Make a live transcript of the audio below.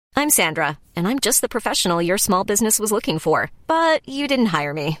I'm Sandra, and I'm just the professional your small business was looking for. But you didn't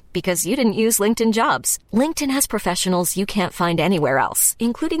hire me because you didn't use LinkedIn Jobs. LinkedIn has professionals you can't find anywhere else,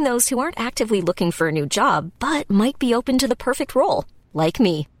 including those who aren't actively looking for a new job, but might be open to the perfect role, like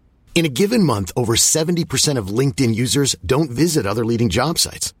me. In a given month, over 70% of LinkedIn users don't visit other leading job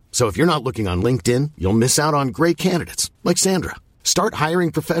sites. So if you're not looking on LinkedIn, you'll miss out on great candidates like Sandra. Start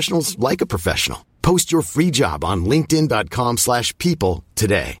hiring professionals like a professional. Post your free job on linkedin.com/people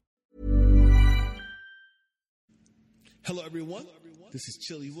today. Hello, everyone. This is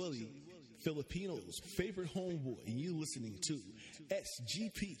Willy, Filipinos' favorite homeboy, and you're listening to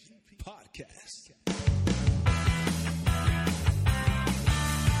SGP Podcast.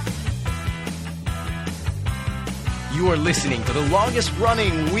 You are listening to the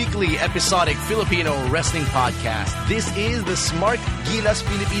longest-running weekly episodic Filipino wrestling podcast. This is the Smart Gilas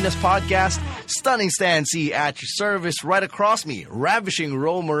Pilipinas podcast. Stunning Stan C at your service. Right across me, ravishing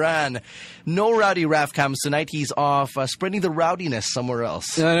Ro Moran. No Rowdy Raf Cams tonight. He's off spreading the rowdiness somewhere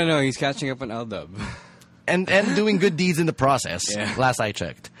else. No. He's catching up on L-Dub. And doing good deeds in the process, last I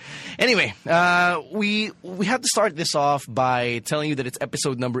checked. Anyway, we have to start this off by telling you that it's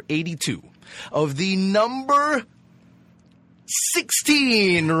episode number 82 of the number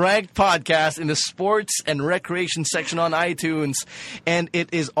 16 ranked podcast in the sports and recreation section on iTunes, and it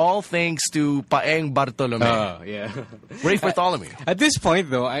is all thanks to Paeng Bartolome. Oh, yeah. Rafe Bartholomew. At this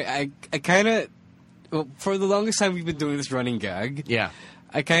point, though, I kind of, for the longest time we've been doing this running gag. Yeah.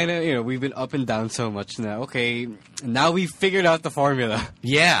 I kind of, we've been up and down so much now. Okay, now we've figured out the formula.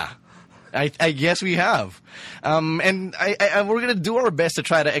 Yeah. I guess we have. And we're going to do our best to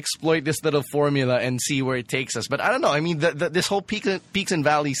try to exploit this little formula and see where it takes us. But I don't know. I mean, this whole peaks and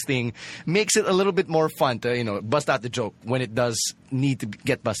valleys thing makes it a little bit more fun to, bust out the joke when it does need to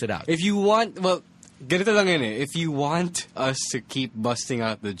get busted out. If you want, ganito lang yun eh. If you want us to keep busting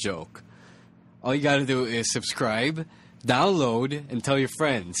out the joke, all you got to do is subscribe, download, and tell your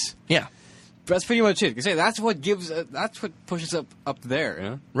friends. Yeah. That's pretty much it. Because that's what pushes up there. You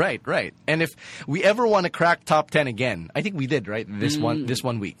know? Right. And if we ever want to crack top 10 again, I think we did, right? This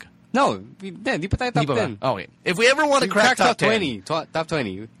one week. No, di pa tayo top 10. Oh, wait. If we ever want to crack top 10. Top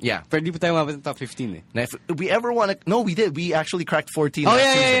 20. Yeah. Pero di pa tayo mabot ng top 15 eh. Now, if we ever want to... No, we did. We actually cracked 14 last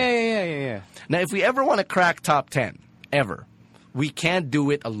season. Yeah. Now, if we ever want to crack top 10, ever, we can't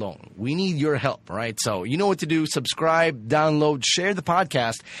do it alone. We need your help, right? So you know what to do. Subscribe, download, share the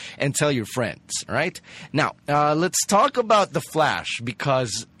podcast, and tell your friends, all right? Now, let's talk about The Flash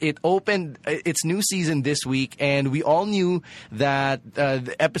because it opened its new season this week, and we all knew that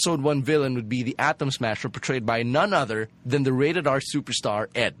the episode 1 villain would be the Atom Smasher, portrayed by none other than the rated R superstar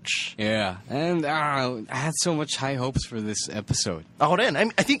Edge. Yeah, and I had so much high hopes for this episode. Ako rin.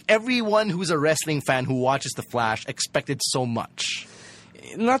 I think everyone who's a wrestling fan who watches The Flash expected so much.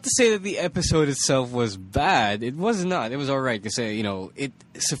 Not to say that the episode itself was bad. It was not. It was all right. Because, it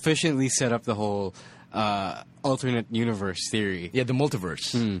sufficiently set up the whole alternate universe theory. Yeah, the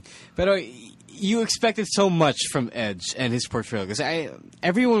multiverse. But you expected so much from Edge and his portrayal. Because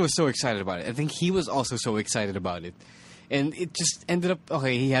everyone was so excited about it. I think he was also so excited about it. And it just ended up...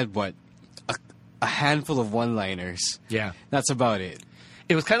 Okay, he had, a handful of one-liners. Yeah. That's about it.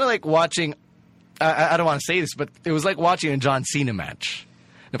 It was kind of like watching... I don't want to say this, but it was like watching a John Cena match.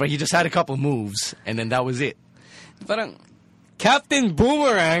 But he just had a couple moves, and then that was it. But Captain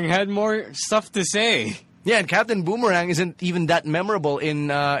Boomerang had more stuff to say. Yeah, and Captain Boomerang isn't even that memorable in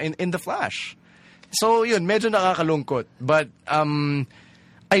The Flash. So yun, medyo nakakalungkot. But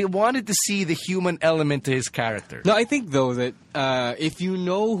I wanted to see the human element to his character. No, I think though that if you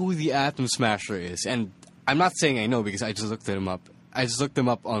know who the Atom Smasher is, and I'm not saying I know because I just looked him up. I just looked them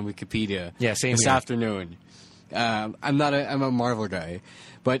up on Wikipedia this afternoon. I'm a Marvel guy.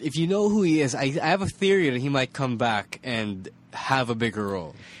 But if you know who he is, I have a theory that he might come back and have a bigger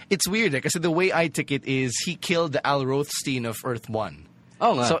role. It's weird because the way I took it is he killed the Al Rothstein of Earth 1.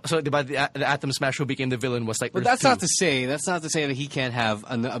 Oh, no. So the Atom Smash who became the villain was like Earth 2. That's not to say that he can't have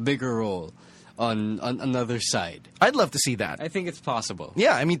a bigger role on another side. I'd love to see that. I think it's possible.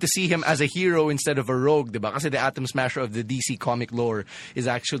 Yeah, I mean, to see him as a hero instead of a rogue, diba? Kasi the Atom Smasher of the DC comic lore is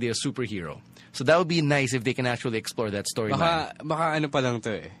actually a superhero. So that would be nice if they can actually explore that storyline. Baka ano pa lang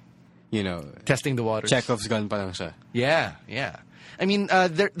to eh. Testing the waters. Chekhov's gun pa lang siya. Yeah. I mean,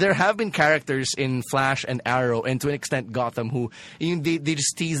 there have been characters in Flash and Arrow, and to an extent Gotham, who they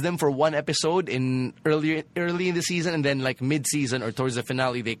just tease them for one episode early in the season, and then like mid-season or towards the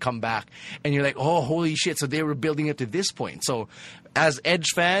finale, they come back, and you're like, oh, holy shit! So they were building up to this point. So, as Edge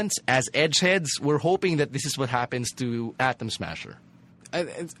fans, as Edge heads, we're hoping that this is what happens to Atom Smasher. I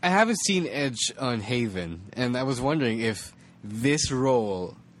haven't seen Edge on Haven, and I was wondering if this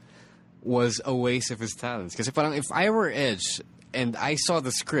role was a waste of his talents. Because if I were Edge and I saw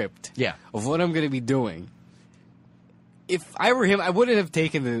the script of what I'm going to be doing, if I were him, I wouldn't have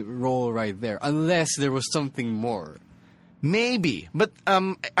taken the role right there unless there was something more. Maybe. But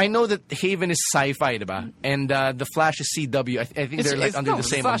I know that Haven is sci-fi, diba? And the Flash is CW. I think they're like under the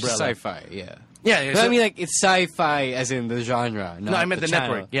same Flash umbrella. Is sci-fi, yeah. Yeah, I mean, like, it's sci-fi as in the genre. No, I meant the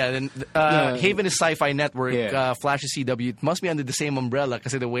network. Yeah, then Haven is Sci-Fi Network. Flash is CW. It must be under the same umbrella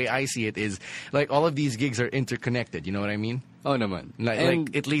because the way I see it is like all of these gigs are interconnected. You know what I mean? Oh, naman.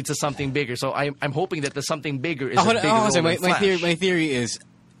 Like it leads to something bigger. So I'm hoping that the something bigger is a bigger role than Flash. My theory is,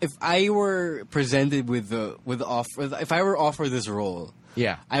 if I were presented with the offer, if I were offered this role,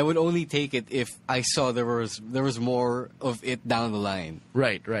 I would only take it if I saw there was more of it down the line.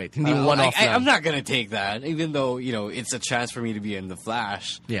 Right. Hindi one-off. I'm not gonna take that, even though it's a chance for me to be in the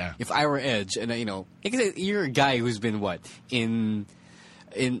Flash. Yeah. If I were Edge, and you're a guy who's been in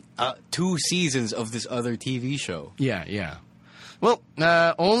 2 seasons of this other TV show. Yeah. Well,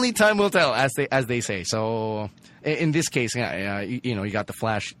 only time will tell, as they say. So. In this case, you got the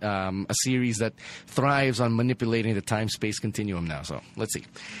Flash, a series that thrives on manipulating the time-space continuum now. So let's see.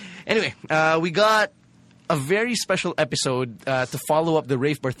 Anyway, we got a very special episode to follow up the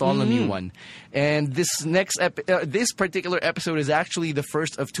Rafe Bartholomew one, and this particular episode is actually the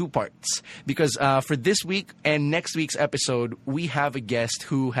first of 2 parts because for this week and next week's episode, we have a guest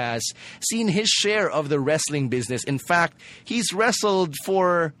who has seen his share of the wrestling business. In fact, he's wrestled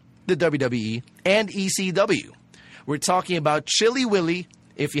for the WWE and ECW. We're talking about Chilly Willy.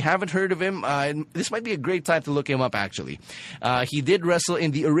 If you haven't heard of him, this might be a great time to look him up, actually. He did wrestle in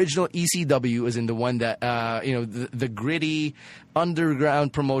the original ECW, as in the one that, the gritty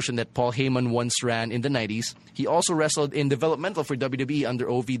underground promotion that Paul Heyman once ran in the 90s. He also wrestled in developmental for WWE under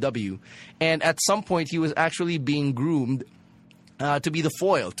OVW. And at some point, he was actually being groomed to be the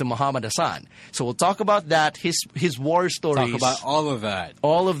foil to Muhammad Hassan. So we'll talk about that, his war stories. Talk about all of that.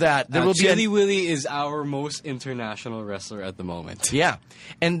 All of that. There will Chilly Willy is our most international wrestler at the moment. Yeah.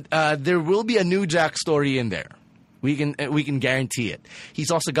 And there will be a New Jack story in there. We can guarantee it. He's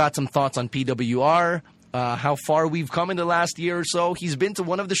also got some thoughts on PWR, how far we've come in the last year or so. He's been to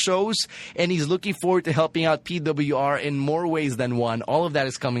one of the shows, and he's looking forward to helping out PWR in more ways than one. All of that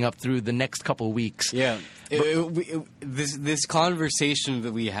is coming up through the next couple of weeks. Yeah. This conversation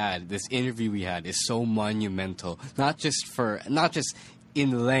that we had, this interview we had, is so monumental. Not just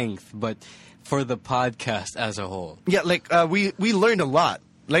in length, but for the podcast as a whole. Yeah, we learned a lot.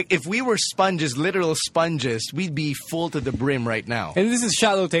 Like, if we were sponges, literal sponges, we'd be full to the brim right now. And this is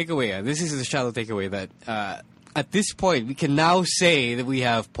shallow takeaway. This is a shallow takeaway that at this point, we can now say that we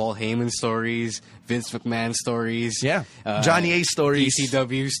have Paul Heyman stories, Vince McMahon stories. Yeah. Johnny A stories.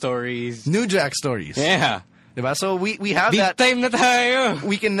 ECW stories. New Jack stories. Yeah. Diba? So we have that. Big time na tayo.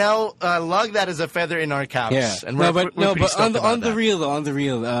 We can now log that as a feather in our caps. Yeah. And but on the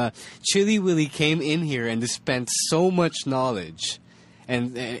real, Chilly Willy came in here and dispensed so much knowledge.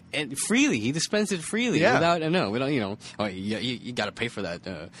 And freely, he dispensed it freely without you got to pay for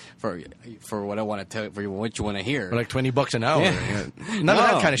that for what I want to tell for what you want to hear. For like $20 an hour. Yeah. None of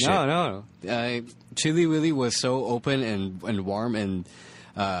that kind of shit. No. Chilly Willy was so open and warm and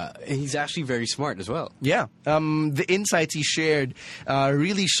he's actually very smart as well. Yeah. The insights he shared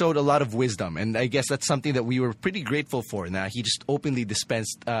really showed a lot of wisdom. And I guess that's something that we were pretty grateful for. Now, he just openly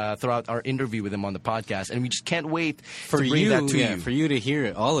dispensed throughout our interview with him on the podcast. And we just can't wait to bring that to you. For you to hear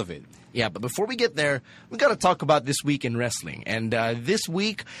it, all of it. Yeah, but before we get there, we got to talk about this week in wrestling. And this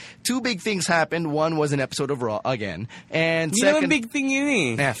week, 2 big things happened. One was an episode of Raw again, and second, big thing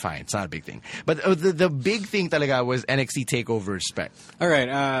yun eh. Fine, it's not a big thing. But the big thing talaga was NXT Takeover Respect. All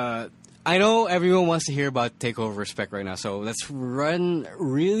right, I know everyone wants to hear about Takeover Respect right now, so let's run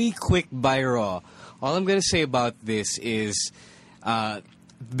really quick by Raw. All I'm going to say about this is,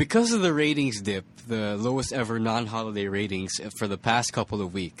 because of the ratings dip, the lowest ever non-holiday ratings for the past couple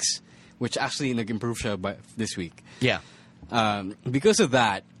of weeks, which actually improved this week. Yeah. Because of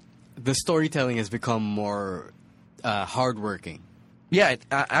that, the storytelling has become more hardworking. Yeah,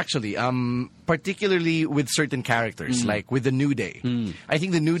 actually, particularly with certain characters, like with the New Day. I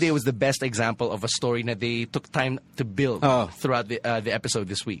think the New Day was the best example of a story that they took time to build throughout the episode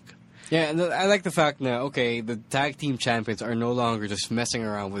this week. Yeah, and I like the fact that, the tag team champions are no longer just messing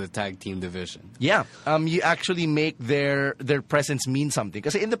around with the tag team division. Yeah, you actually make their presence mean something.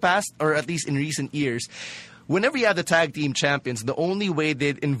 Because in the past, or at least in recent years, whenever you have the tag team champions, the only way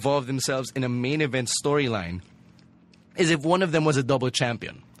they'd involve themselves in a main event storyline is if one of them was a double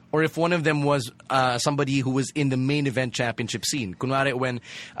champion. or if one of them was somebody who was in the main event championship scene. Kunwari, when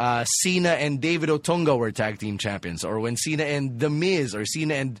Cena and David Otunga were tag team champions, or when Cena and The Miz or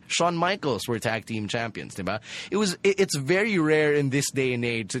Cena and Shawn Michaels were tag team champions, diba? It's very rare in this day and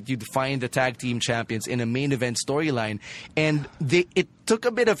age that you'd find the tag team champions in a main event storyline, and it took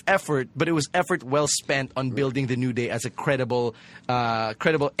a bit of effort, but it was effort well spent on building the New Day as a credible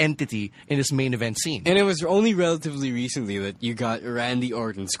entity in this main event scene. And it was only relatively recently that you got Randy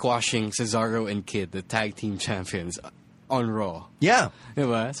Orton squashing Cesaro and Kid, the tag team champions, on Raw. Yeah.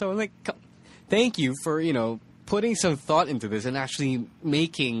 So, like, thank you for, putting some thought into this and actually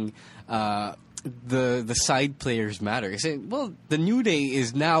making the side players matter. Saying, well, the New Day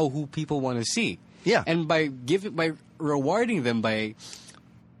is now who people want to see. Yeah. And by rewarding them by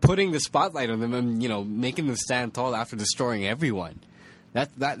putting the spotlight on them and making them stand tall after destroying everyone,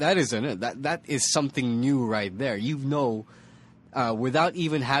 that is something new right there. Without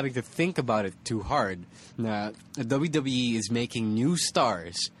even having to think about it too hard, WWE is making new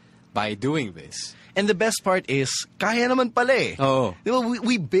stars by doing this. And the best part is, kaya naman pala eh. Oh.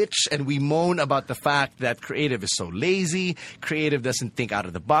 We bitch and we moan about the fact that creative is so lazy, creative doesn't think out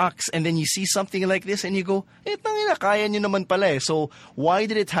of the box, and then you see something like this and you go, tangina, kaya nyo naman pala eh. So why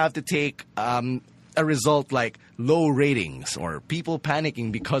did it have to take a result like low ratings or people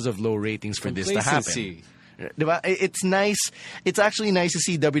panicking because of low ratings for this to happen? It's nice. It's actually nice to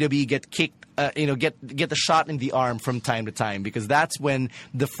see WWE get kicked, get a shot in the arm from time to time, because that's when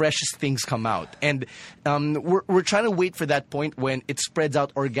the freshest things come out. And we're trying to wait for that point when it spreads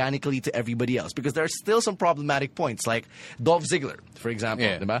out organically to everybody else, because there are still some problematic points, like Dolph Ziggler, for example.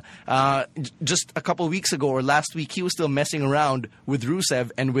 Yeah. Just a couple of weeks ago or last week, he was still messing around with Rusev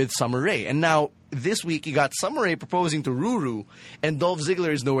and with Summer Rae. And now this week, you got Summer Rae proposing to Ruru, and Dolph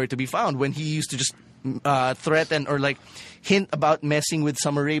Ziggler is nowhere to be found when he used to just threaten or like hint about messing with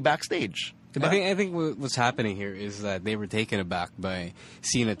Summer Rae backstage. I think what's happening here is that they were taken aback by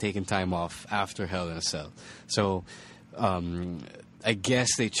Cena taking time off after Hell in a Cell. So I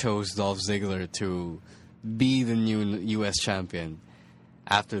guess they chose Dolph Ziggler to be the new U.S. champion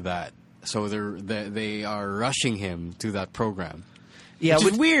after that. So they are rushing him to that program. Yeah,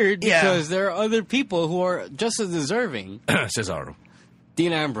 which is weird because there are other people who are just as deserving. Cesaro.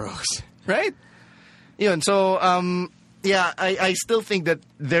 Dean Ambrose. Right? Yeah, and so, I still think that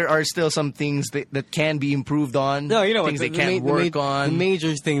there are still some things that can be improved on. No, you know things what? They can't work on. The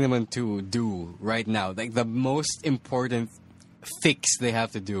major thing they want to do right now, like the most important fix they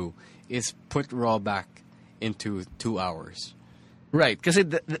have to do, is put Raw back into 2 hours. Right, because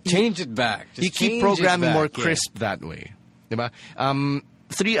change it back. You keep programming more crisp that way. Diba?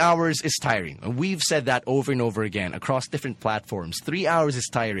 3 hours is tiring. We've said that over and over again across different platforms. 3 hours is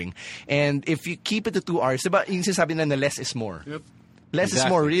tiring. And if you keep it to 2 hours, diba, yung sinasabi na less is more. Yep. Less is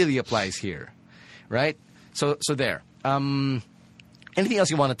more really applies here. Right? So there. Anything else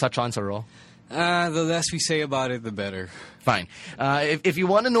you want to touch on, Sarol? The less we say about it, the better. Fine. If you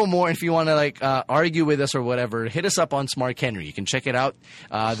want to know more, if you want to argue with us or whatever, hit us up on Smart Henry. You can check it out.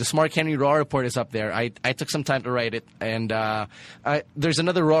 The Smart Henry Raw report is up there. I took some time to write it, and there's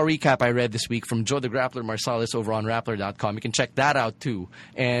another Raw recap I read this week from Joe the Grappler Marsalis over on Rappler.com. You can check that out too,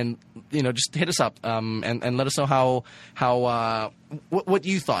 and just hit us up and let us know what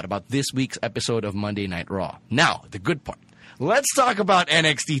you thought about this week's episode of Monday Night Raw. Now, the good part. Let's talk about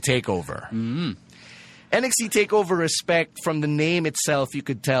NXT TakeOver. Mm-hmm. NXT TakeOver Respect, from the name itself, you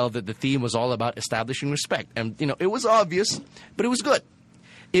could tell that the theme was all about establishing respect. And, it was obvious, but it was good.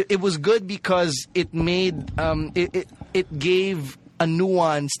 It was good because it made, it gave a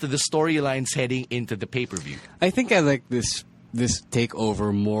nuance to the storylines heading into the pay-per-view. I think I like this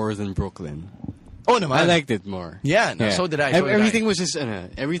TakeOver more than Brooklyn. Oh, no, I liked it more. Yeah, so did I. Everything was just,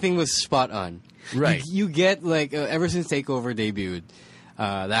 everything was spot on. Right. You get, ever since TakeOver debuted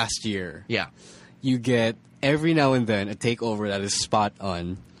last year. Yeah. You get, every now and then, a TakeOver that is spot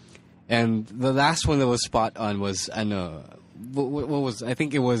on. And the last one that was spot on was, what was, I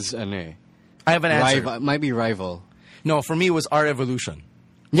think it was, I have an answer. Might be Rival. No, for me, it was Our Evolution.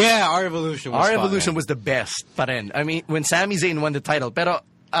 Yeah, Our Evolution was Our Evolution was the best, pa rin. I mean, when Sami Zayn won the title. Pero,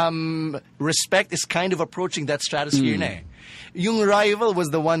 Respect is kind of approaching that stratosphere na eh. Yung Rival was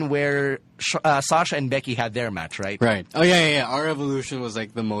the one where Sasha and Becky had their match, right? Right. Oh, yeah. Our Evolution was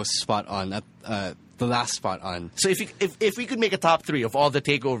like the most spot on, the last spot on. So if we could make a top 3 of all the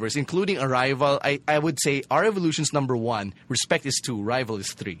takeovers, including Arrival, I would say Our Evolution's number 1, Respect is 2, Rival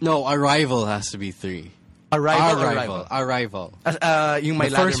is 3. No, Arrival has to be 3. Arrival. Yung my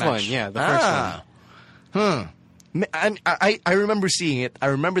the ladder first match. one, yeah, the first one. I remember seeing it. I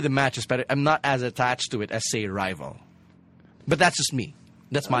remember the matches, but I'm not as attached to it as, say, Rival. But that's just me.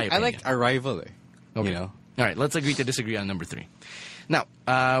 That's my opinion. I like our rivalry. Okay. You know? All right, let's agree to disagree on number 3. Now,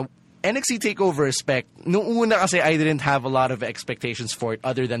 NXT TakeOver spec, noong una kasi I didn't have a lot of expectations for it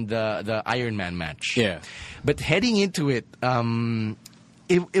other than the Iron Man match. Yeah. But heading into it,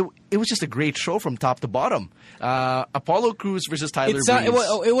 it was just a great show from top to bottom. Apollo Crews versus Tyler Breeze.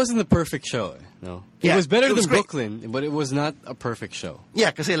 It wasn't the perfect show. No. It was better than great. Brooklyn, but it was not a perfect show.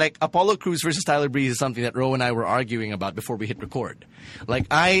 Yeah, because like Apollo Crews versus Tyler Breeze is something that Ro and I were arguing about before we hit record. Like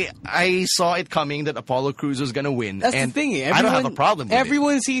I saw it coming that Apollo Crews was going to win. That's and the thing. I don't have a problem with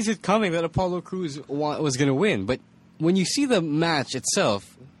everyone sees it coming that Apollo Crews was going to win, but when you see the match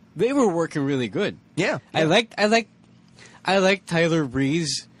itself, they were working really good. Yeah. I like Tyler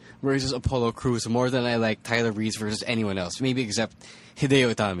Breeze versus Apollo Crews more than I like Tyler Breeze versus anyone else, maybe except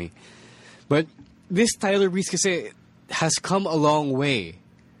Hideo Itami. But this Tyler Breeze kasi has come a long way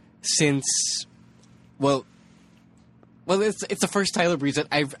since, well, it's the first Tyler Breeze that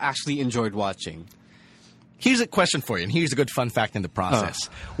I've actually enjoyed watching. Here's a question for you, and here's a good fun fact in the process.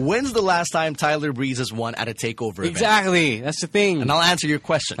 When's the last time Tyler Breeze has won at a TakeOver event? Exactly. That's the thing. And I'll answer your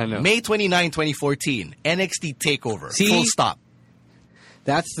question. I know. May 29, 2014, NXT TakeOver. See? Full stop.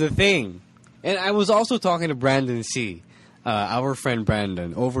 That's the thing. And I was also talking to Brandon C., our friend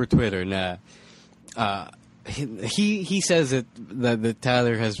Brandon, over Twitter. He says that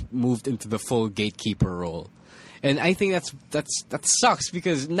Tyler has moved into the full gatekeeper role. And I think that sucks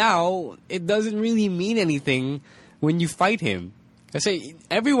because now it doesn't really mean anything when you fight him. I say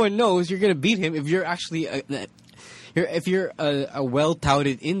everyone knows you're going to beat him if you're actually if you're a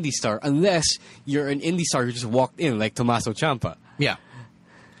well-touted indie star, unless you're an indie star who just walked in like Tommaso Ciampa. Yeah.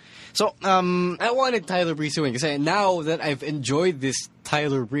 So I wanted Tyler Breeze to win because now that I've enjoyed this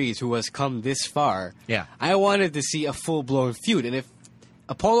Tyler Breeze who has come this far, I wanted to see a full-blown feud. And if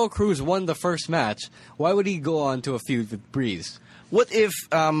Apollo Crews won the first match, why would he go on to a feud with Breeze? What if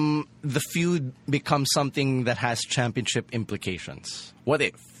the feud becomes something that has championship implications? What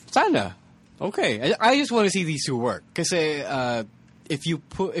if? Sana. Okay. I just want to see these two work. Because if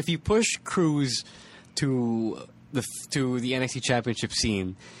you push Crews to the NXT championship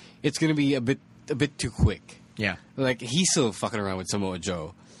scene, it's going to be a bit too quick. Yeah. Like, he's still fucking around with Samoa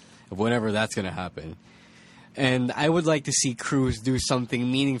Joe, whenever that's going to happen. And I would like to see Crews do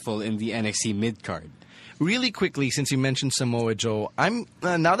something meaningful in the NXT mid-card. Really quickly, since you mentioned Samoa Joe, I'm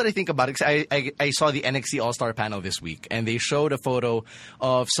now that I think about it, 'cause I saw the NXT All-Star panel this week, and they showed a photo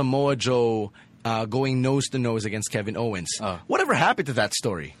of Samoa Joe going nose-to-nose against Kevin Owens. Whatever happened to that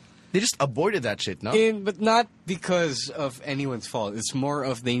story? They just aborted that shit, no? But not because of anyone's fault. It's more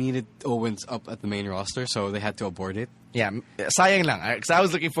of they needed Owens up at the main roster, so they had to abort it. Yeah, sayang lang. Because I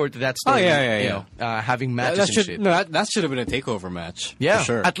was looking forward to that story. You know, having matches and shit. No, that should have been a TakeOver match. Yeah, for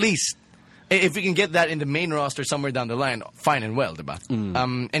sure. At least. If we can get that in the main roster somewhere down the line, fine and well, diba?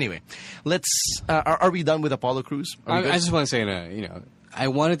 Anyway, let's... are we done with Apollo Crews? I just want to say, I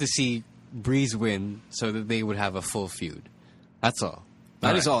wanted to see Breeze win so that they would have a full feud. That's all.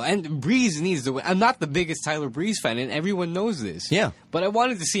 That is all. And Breeze needs to win. I'm not the biggest Tyler Breeze fan, and everyone knows this. Yeah. But I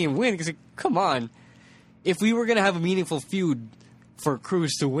wanted to see him win because, come on. If we were going to have a meaningful feud for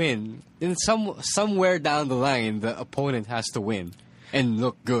Crews to win, then somewhere down the line, the opponent has to win and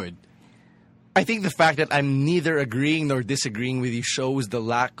look good. I think the fact that I'm neither agreeing nor disagreeing with you shows the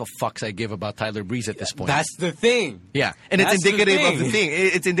lack of fucks I give about Tyler Breeze at this point. That's the thing. Yeah. And it's indicative of the thing.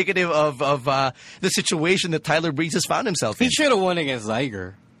 It's indicative of the situation that Tyler Breeze has found himself in. He should have won against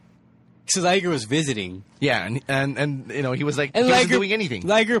Liger. Because Liger was visiting. Yeah, and you know, he was like, he wasn't doing anything.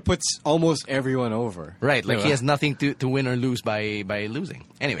 Liger puts almost everyone over. Right, like he has nothing to win or lose by losing.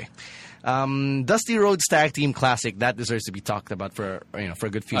 Anyway. Dusty Rhodes Tag Team Classic, that deserves to be talked about for a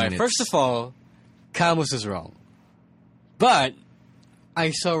good few minutes. First of all, Camus is wrong. But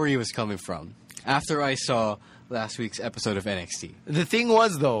I saw where he was coming from after I saw last week's episode of NXT. The thing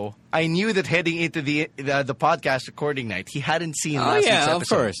was, though, I knew that heading into the podcast recording night, he hadn't seen last week's episode. Of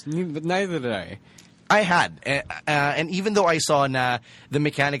course. But neither did I. I had. And even though I saw the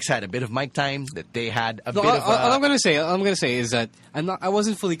mechanics had a bit of mic time, that they had a bit of... All I'm going to say is that I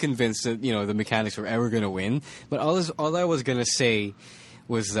wasn't fully convinced that, the mechanics were ever going to win. But all I was going to say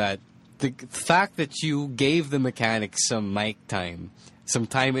was that the fact that you gave the mechanics some mic time, some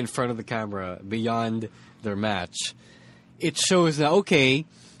time in front of the camera beyond their match, it shows that, okay,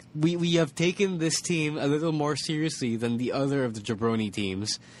 we have taken this team a little more seriously than the other of the jabroni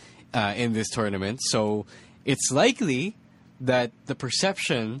teams in this tournament. So it's likely that the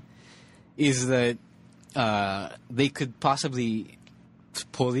perception is that they could possibly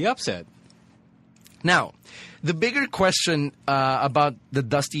pull the upset. Now, the bigger question about the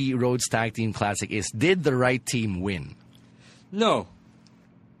Dusty Rhodes Tag Team Classic is, did the right team win? No.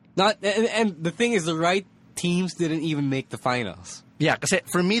 And the thing is, the right teams didn't even make the finals. Yeah, because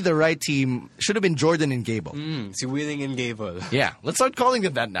for me, the right team should have been Jordan and Gable. See, Willy and Gable. Yeah, let's start calling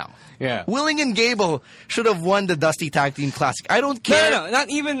them that now. Yeah. Willy and Gable should have won the Dusty Tag Team Classic. I don't care. No, not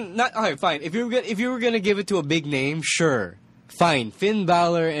even. Alright, fine. If you were gonna give it to a big name, sure, fine. Finn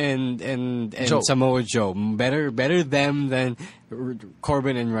Balor and Samoa Joe, better them than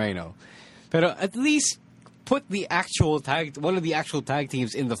Corbin and Rhino. But at least put one of the actual tag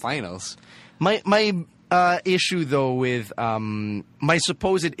teams in the finals. My issue, though, with my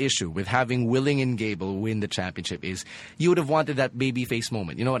supposed issue with having Willy and Gable win the championship is you would have wanted that babyface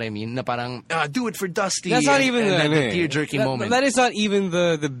moment. You know what I mean? Na parang, do it for Dusty. That's not even the tear-jerking moment. That is not even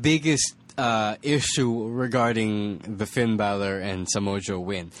the biggest issue regarding the Finn Balor and Samoa Joe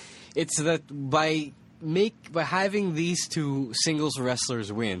win. It's that by having these two singles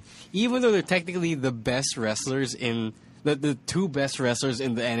wrestlers win, even though they're technically the best wrestlers in the two best wrestlers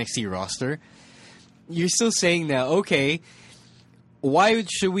in the NXT roster, you're still saying now, okay, why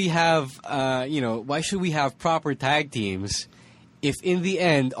should we have proper tag teams if in the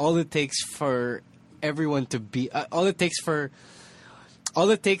end all it takes to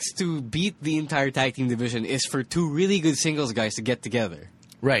beat the entire tag team division is for two really good singles guys to get together.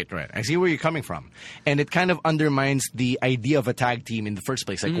 Right. I see where you're coming from. And it kind of undermines the idea of a tag team in the first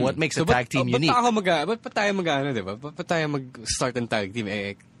place. Like, what makes a tag team unique? Ba't pa tayo diba? Ba't pa tayo mag-start ng tag team?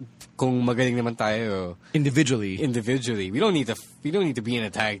 Kung magaling naman tayo. Individually. We don't need to be in a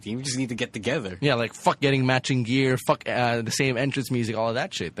tag team. We just need to get together. Yeah, like, fuck getting matching gear, fuck the same entrance music, all of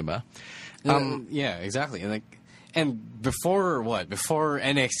that shit, diba? Yeah, exactly. And before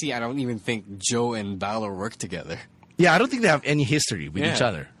NXT, I don't even think Joe and Balor worked together. Yeah, I don't think they have any history with each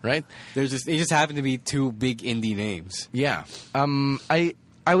other, right? They just happen to be two big indie names. Yeah. I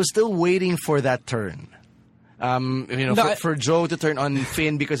was still waiting for that turn. For Joe to turn on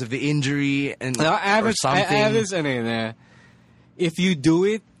Finn because of the injury or something. I have this, if you do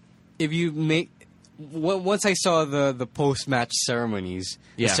it, once I saw the post-match ceremonies,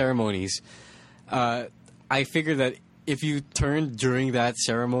 I figured that if you turned during that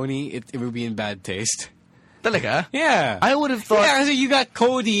ceremony, it would be in bad taste. Talaga? Yeah. I would have thought... Yeah, so you got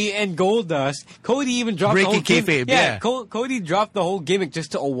Cody and Goldust. Cody even dropped the whole kayfabe, yeah. Cody dropped the whole gimmick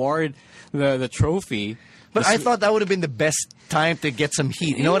just to award the trophy. But I thought that would have been the best time to get some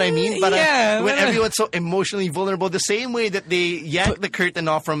heat. You know what I mean? But when everyone's so emotionally vulnerable, the same way that they yanked the curtain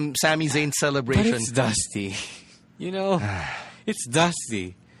off from Sami Zayn's celebration. But it's Dusty. It's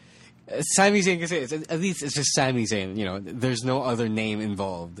Dusty. Sami Zayn, at least it's just Sami Zayn. There's no other name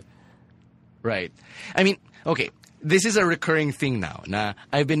involved. Right. I mean, okay, this is a recurring thing now. Nah,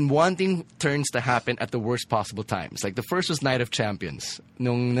 I've been wanting turns to happen at the worst possible times. Like, the first was Night of Champions,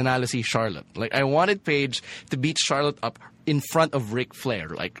 nung nanalo si Charlotte. Like, I wanted Paige to beat Charlotte up in front of Ric Flair,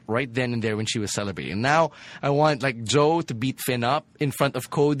 like, right then and there when she was celebrating. And now, I want, like, Joe to beat Finn up in front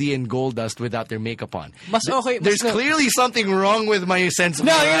of Cody and Goldust without their makeup on. There's clearly something wrong with my sense of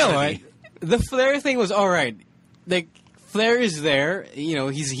morality. You know what? The Flair thing was alright. Like, Flair is there.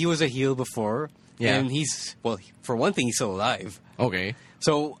 He was a heel before. Yeah. And for one thing, he's still alive. Okay.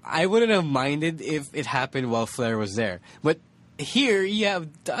 So I wouldn't have minded if it happened while Flair was there. But here you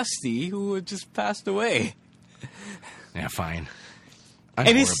have Dusty, who had just passed away. Yeah, fine.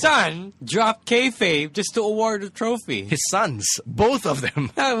 And his son dropped kayfabe just to award the trophy. His sons, both of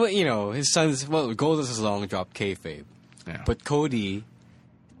them. His sons. Well, Goldust has long dropped kayfabe, but Cody,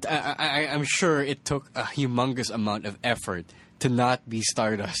 I'm sure it took a humongous amount of effort to not be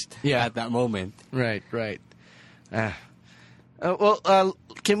Stardust at that moment. Right.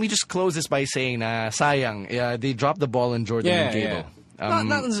 Can we just close this by saying, sayang, they dropped the ball on Jordan and Gable. Yeah.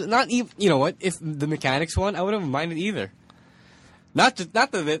 Not even. You know what? If the Mechanics won, I wouldn't have minded either. Not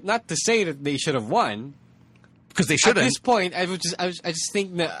to say that they should have won, because they shouldn't. At this point, I just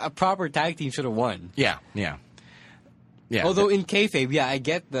think that a proper tag team should have won. Yeah. Although in kayfabe, I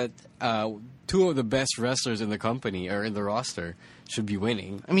get that two of the best wrestlers in the company or in the roster should be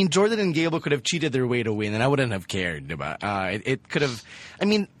winning. I mean, Jordan and Gable could have cheated their way to win, and I wouldn't have cared. It could have. I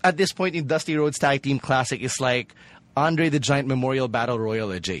mean, at this point in Dusty Rhodes Tag Team Classic, it's like Andre the Giant Memorial Battle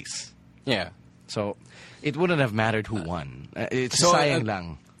Royal at Jace. Yeah. So it wouldn't have mattered who won. It's sayang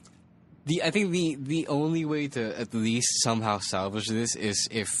lang. I think the only way to at least somehow salvage this is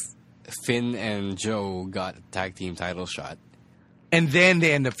if Finn and Joe got a tag team title shot. And then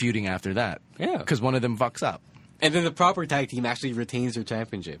they end up feuding after that. Yeah. Because one of them fucks up. And then the proper tag team actually retains their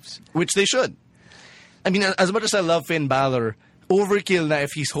championships. Which they should. I mean, as much as I love Finn Balor, overkill na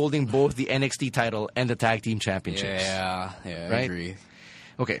if he's holding both the NXT title and the tag team championships. Yeah, right? I agree.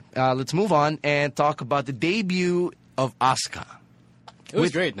 Okay, let's move on and talk about the debut of Asuka. It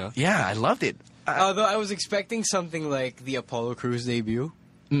was great, no? Yeah, I loved it. Although I was expecting something like the Apollo Crews debut.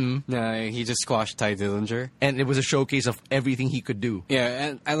 He just squashed Ty Dillinger. And it was a showcase of everything he could do. Yeah,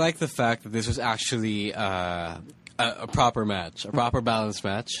 and I like the fact that this was actually a proper match, a proper balanced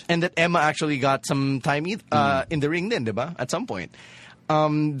match. And that Emma actually got some time in the ring then, diba? At some point.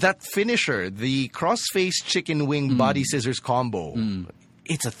 That finisher, the crossface chicken wing body scissors combo,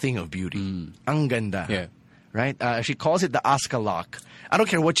 it's a thing of beauty. Ang ganda. Yeah. Right? She calls it the Asuka lock. I don't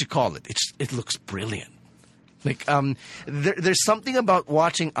care what you call it. It looks brilliant. Like, there's something about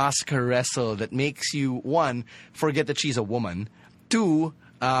watching Asuka wrestle that makes you, one, forget that she's a woman. Two,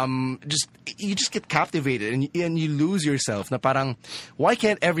 you just get captivated and you lose yourself. Na parang, why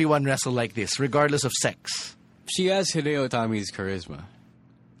can't everyone wrestle like this, regardless of sex? She has Hideo Itami's charisma,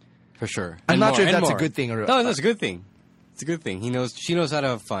 for sure. I'm not sure if that's a good thing or no, that's a good thing. It's a good thing. She knows how to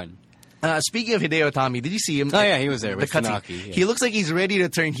have fun. Speaking of Hideo Itami, did you see him? Oh yeah, he was there with Funaki. Yeah. He looks like he's ready to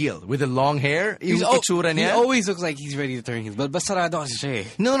turn heel with the long hair. He always looks like he's ready to turn heel. Balbasarado kasi siya.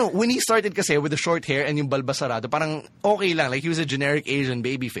 No. When he started kasi with the short hair and yung balbasarado, parang okay lang. Like he was a generic Asian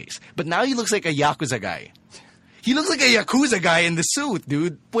babyface. But now he looks like a Yakuza guy. He looks like a Yakuza guy in the suit,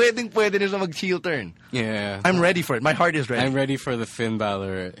 dude. Pwede na siya mag-heel turn. Yeah. I'm ready for it. My heart is ready. I'm ready for the Finn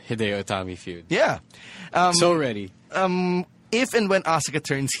Balor Hideo Itami feud. Yeah. So ready. If and when Asuka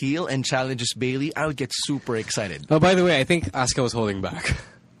turns heel and challenges Bayley, I would get super excited. Oh, by the way, I think Asuka was holding back.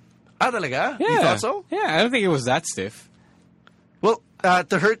 Talaga? Yeah. You thought so? Yeah, I don't think it was that stiff. Well,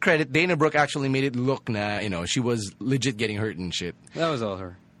 to her credit, Dana Brooke actually made it look she was legit getting hurt and shit. That was all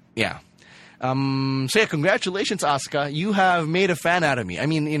her. Yeah. So yeah, congratulations, Asuka. You have made a fan out of me. I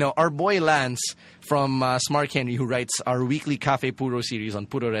mean, our boy Lance from Smart Henry, who writes our weekly Cafe Puro series on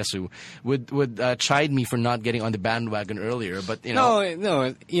Puro Resu, would chide me for not getting on the bandwagon earlier. But No,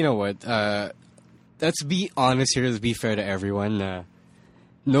 you know what? Let's be honest here. Let's be fair to everyone. A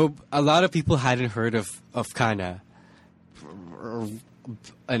lot of people hadn't heard of Kana.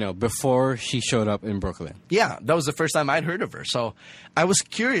 I know, before she showed up in Brooklyn. Yeah, that was the first time I'd heard of her. So I was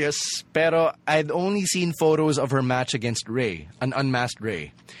curious, pero I'd only seen photos of her match against Ray, an unmasked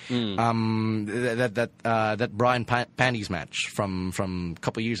Ray. That bra and panties match from a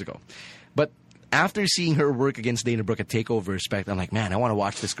couple years ago. But after seeing her work against Dana Brooke at TakeOver Respect, I'm like, man, I want to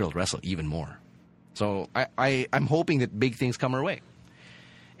watch this girl wrestle even more. So I'm hoping that big things come her way.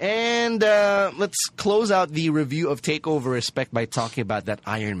 And let's close out the review of TakeOver Respect by talking about that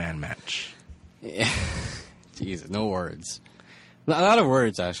Iron Man match. Yeah. Jesus, no words. A lot of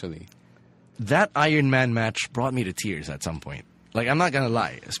words, actually. That Iron Man match brought me to tears at some point. Like, I'm not gonna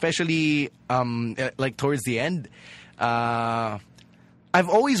lie. Especially, like, towards the end. I've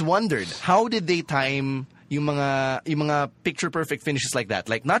always wondered, how did they time yung mga picture-perfect finishes like that?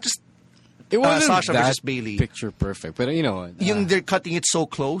 Like, not just it wasn't Sasha that versus Bayley. Picture perfect, but you know, they're cutting it so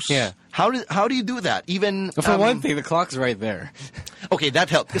close. Yeah. How do you do that? Even for one thing, the clock's right there. Okay, that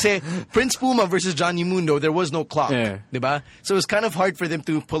helped. Kasi Prince Puma versus Johnny Mundo, there was no clock, yeah. Diba? So it was kind of hard for them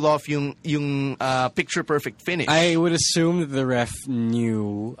to pull off yung picture perfect finish. I would assume that the ref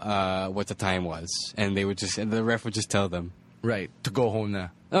knew what the time was, and the ref would just tell them, right, to go home na.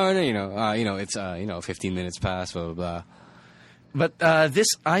 Oh no, it's 15 minutes past, blah blah blah. But this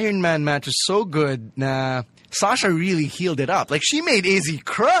Iron Man match is so good na Sasha really healed it up. Like, she made Izzy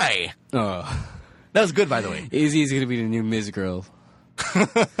cry. Oh. That was good, by the way. Izzy is going to be the new Miz girl. No,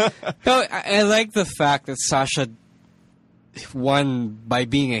 I like the fact that Sasha won by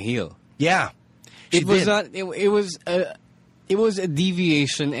being a heel. Yeah. It was a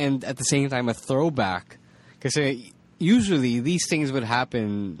deviation and at the same time a throwback. Because usually these things would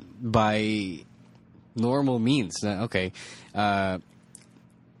happen by normal means. Okay. The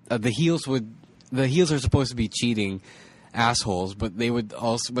heels are supposed to be cheating assholes, but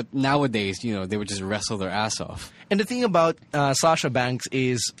nowadays, they would just wrestle their ass off. And the thing about Sasha Banks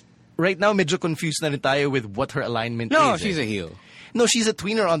is, right now, medyo confused na rin tayo with what her alignment is. No, she's a heel. No, she's a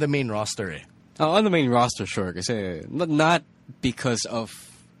tweener on the main roster. Oh, on the main roster, sure. Kasi not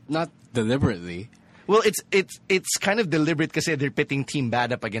deliberately. Well, it's kind of deliberate because they're pitting Team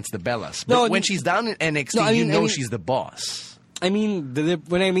Bad up against the Bellas. But when she's down in NXT, she's the boss. I mean,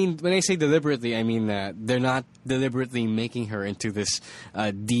 when I say deliberately, I mean they're not deliberately making her into this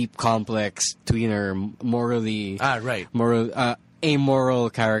deep, complex tweener, morally amoral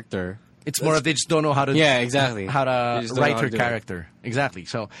character. It's more of they just don't know how to exactly how to write her character. Exactly.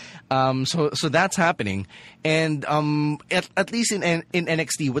 So so that's happening, and at least in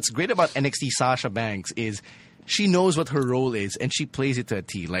NXT, what's great about NXT Sasha Banks is she knows what her role is and she plays it to a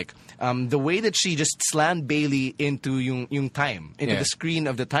T. Like the way that she just slammed Bayley into yung time into the screen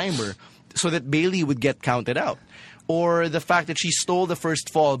of the timer, so that Bayley would get counted out. or the fact that she stole the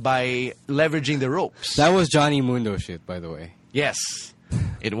first fall by leveraging the ropes. That was Johnny Mundo shit, by the way. Yes,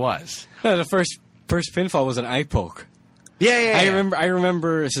 it was. No, the first pinfall was an eye poke. Yeah. I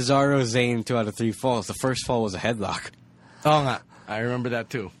remember Cesaro Zayn 2 out of 3 falls. The first fall was a headlock. Oh, nga. I remember that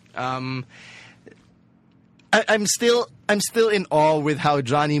too. I'm still in awe with how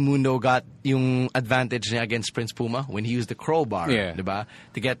Johnny Mundo got yung advantage niya against Prince Puma when he used the crowbar, diba?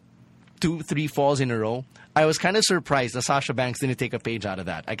 To get 2-3 falls in a row. I was kind of surprised that Sasha Banks didn't take a page out of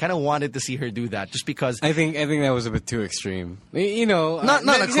that. I kind of wanted to see her do that just because I think that was a bit too extreme. You know, not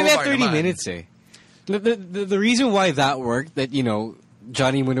a crowbar 30 minutes, eh. The reason why that worked, that, you know,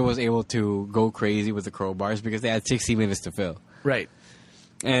 Johnny Mundo was able to go crazy with the crowbars because they had 60 minutes to fill. Right.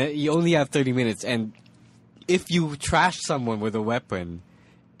 You only have 30 minutes, and if you trash someone with a weapon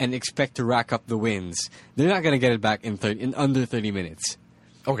and expect to rack up the wins, they're not going to get it back in under 30 minutes.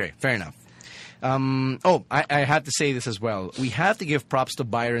 Okay, fair enough. I had to say this as well. We have to give props to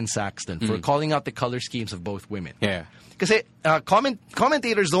Byron Saxton for calling out the color schemes of both women. Yeah. Because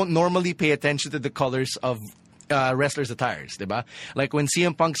commentators don't normally pay attention to the colors of wrestlers' attires, diba? Like when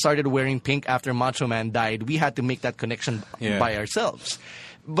CM Punk started wearing pink after Macho Man died, we had to make that connection by ourselves.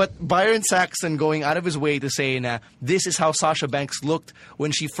 But Byron Saxton going out of his way to say na this is how Sasha Banks looked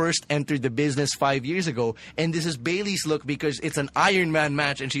when she first entered the business 5 years ago, and this is Bayley's look because it's an Iron Man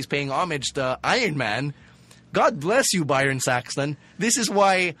match and she's paying homage to Iron Man. God bless you, Byron Saxton. This is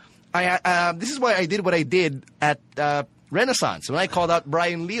why I did what I did at Renaissance when I called out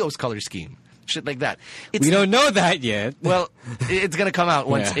Brian Leo's color scheme. Shit like that. We don't know that yet. Well, it's going to come out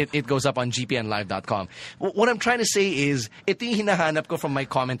once it goes up on gpnlive.com. What I'm trying to say is, ito yung hinahanap ko from my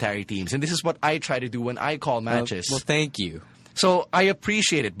commentary teams, and this is what I try to do when I call matches. Well, thank you. So I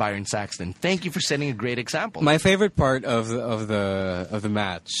appreciate it, Byron Saxton. Thank you for setting a great example. My favorite part of the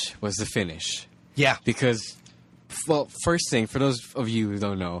match was the finish. Yeah. Because, well, first thing, for those of you who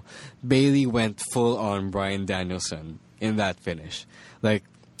don't know, Bayley went full on Bryan Danielson in that finish. Like,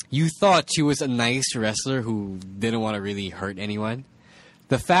 you thought she was a nice wrestler who didn't want to really hurt anyone.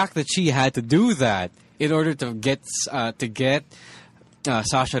 The fact that she had to do that in order to get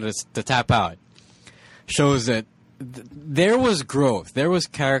Sasha to tap out shows that there was growth. There was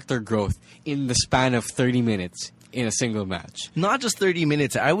character growth in the span of 30 minutes in a single match. Not just 30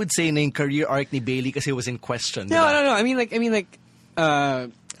 minutes. I would say na yung career arc ni Bayley kasi was in question. No. I mean like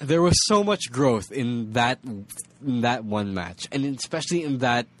there was so much growth in that one match, and especially in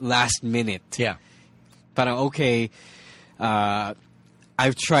that last minute. Yeah. But okay,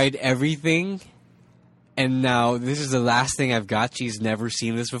 I've tried everything, and now this is the last thing I've got. She's never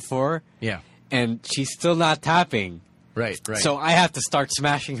seen this before. Yeah. And she's still not tapping. Right. So I have to start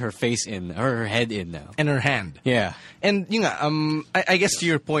smashing her face in, or her head in now. And her hand. Yeah. And I guess to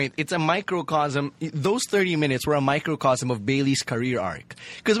your point, it's a microcosm. Those 30 minutes were a microcosm of Bayley's career arc.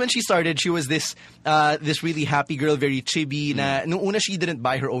 Because when she started, she was this really happy girl, very chibi. Na nung una, she didn't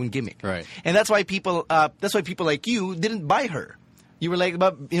buy her own gimmick. Right. And that's why people like you didn't buy her. You were like,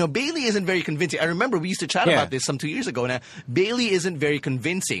 but Bayley isn't very convincing. I remember we used to chat about this some 2 years ago. Na Bayley isn't very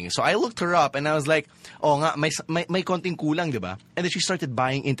convincing. So I looked her up and I was like, oh nga, may konting kulang, diba? And then she started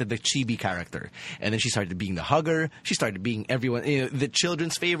buying into the chibi character. And then she started being the hugger. She started being everyone, the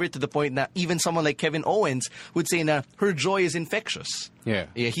children's favorite, to the point that even someone like Kevin Owens would say na her joy is infectious. Yeah.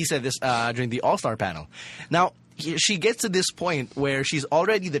 He said this during the All-Star panel. Now, she gets to this point where she's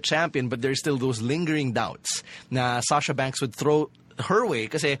already the champion, but there's still those lingering doubts na Sasha Banks would throw her way,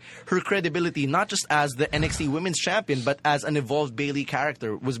 kasi her credibility, not just as the NXT Women's Champion, but as an evolved Bayley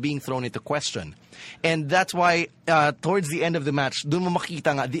character, was being thrown into question. And that's why, towards the end of the match, dun mo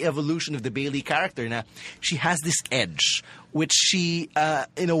makita nga the evolution of the Bayley character na she has this edge, which she,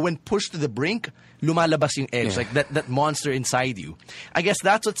 when pushed to the brink, lumalabas yung edge, like that monster inside you. I guess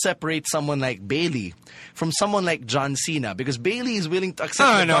that's what separates someone like Bayley from someone like John Cena, because Bayley is willing to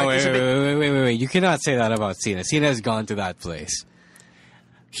accept wait. You cannot say that about Cena. Cena has gone to that place.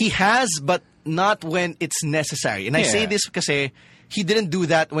 He has, but not when it's necessary. And I say this because he didn't do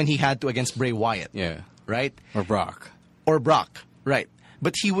that when he had to against Bray Wyatt. Yeah. Right? Or Brock. Right.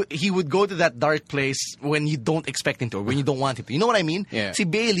 But he would go to that dark place when you don't expect him to, or when you don't want him to. You know what I mean? Yeah. See,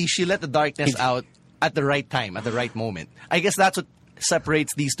 Bayley, she let the darkness out at the right time, at the right moment. I guess that's what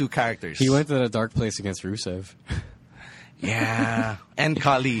separates these two characters. He went to the dark place against Rusev. Yeah. And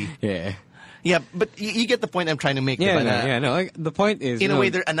Kali. Yeah. Yeah, but you get the point I'm trying to make. Like, the point is, in a way,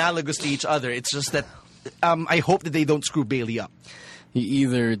 they're analogous to each other. It's just that I hope that they don't screw Bayley up. You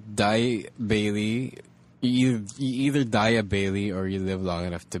either die Bayley, you either die a Bayley, or you live long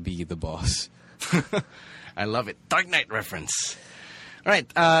enough to be the boss. I love it. Dark Knight reference. All right.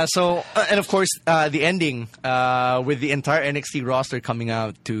 And of course, the ending with the entire NXT roster coming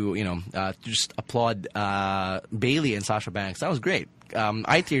out to, just applaud Bayley and Sasha Banks. That was great.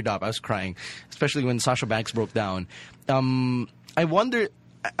 I teared up. I was crying, especially when Sasha Banks broke down. I wonder,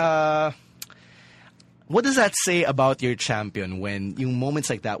 what does that say about your champion when yung moments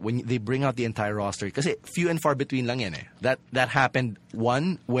like that, when they bring out the entire roster? Because few and far between lang yan eh. That happened,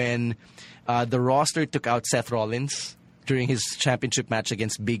 one, when the roster took out Seth Rollins during his championship match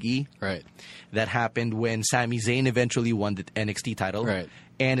against Big E. Right. That happened when Sami Zayn eventually won the NXT title. Right.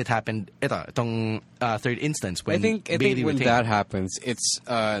 And it happened itong third instance when I think Bayley when retained. that happens, it's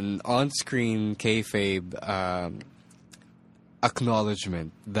an on-screen kayfabe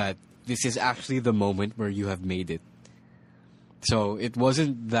acknowledgement that this is actually the moment where you have made it. So it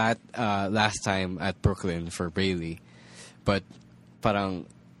wasn't that last time at Brooklyn for Bayley, but parang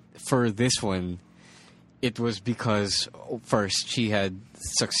for this one, it was because first she had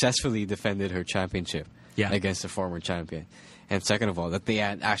successfully defended her championship against a former champion, and second of all, that they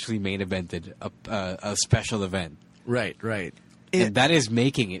had actually main evented a special event. Right. And that is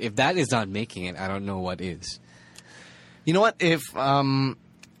making it. If that is not making it, I don't know what is. You know what? If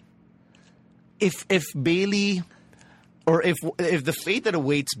Bayley, or if the fate that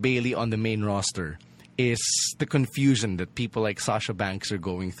awaits Bayley on the main roster is the confusion that people like Sasha Banks are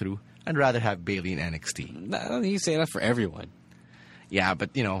going through, I'd rather have Bayley in NXT. I don't think you say that for everyone. Yeah,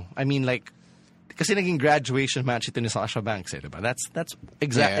 but I mean, like, kasi naging graduation match ito ni Sasha Banks, diba? That's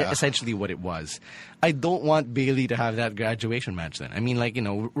essentially what it was. I don't want Bayley to have that graduation match then. I mean, like,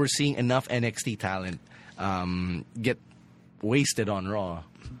 we're seeing enough NXT talent get wasted on Raw.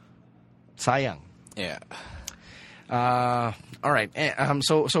 Sayang. Yeah. All right.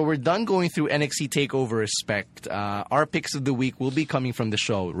 So we're done going through NXT TakeOver Respect. Our picks of the week will be coming from the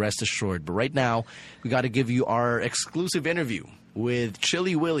show, rest assured. But right now, we got to give you our exclusive interview with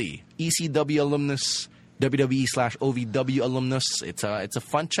Chili Willy, ECW alumnus, WWE/OVW alumnus. It's a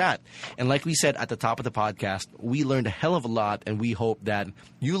fun chat. And like we said at the top of the podcast, we learned a hell of a lot, and we hope that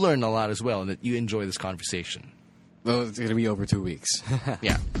you learn a lot as well and that you enjoy this conversation. Well, it's going to be over 2 weeks.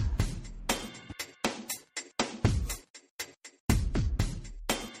 Yeah.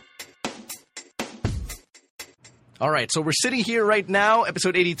 All right, so we're sitting here right now,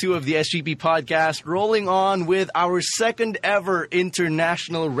 episode 82 of the SGP podcast, rolling on with our second ever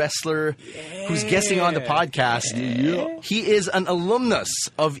international wrestler who's guesting on the podcast. Yeah. He is an alumnus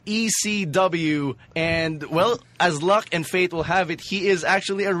of ECW, and, well, as luck and fate will have it, he is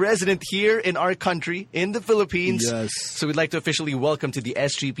actually a resident here in our country, in the Philippines. Yes. So we'd like to officially welcome to the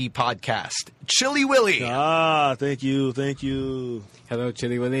SGP podcast, Chili Willy. Thank you. Hello,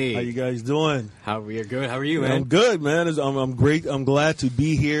 Chili Willy. How you guys doing? We are good. How are you, man? I'm good, man. I'm great. I'm glad to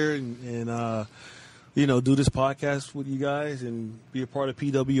be here and do this podcast with you guys and be a part of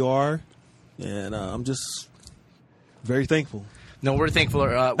PWR. And I'm just very thankful. No, we're thankful.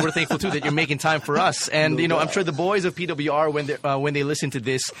 We're thankful too that you're making time for us, and I'm sure the boys of PWR, when they listen to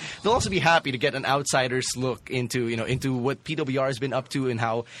this, they'll also be happy to get an outsider's look into what PWR has been up to and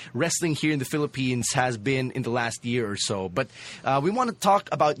how wrestling here in the Philippines has been in the last year or so. But we want to talk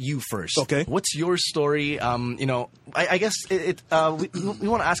about you first. Okay. What's your story? I guess we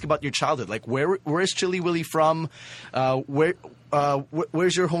want to ask about your childhood. Like, where is Chili Willy from?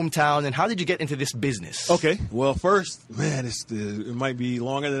 Where's your hometown, and how did you get into this business? Okay. Well, first, man, it might be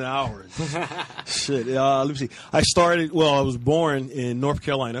longer than hours. Shit. Let me see. I was born in North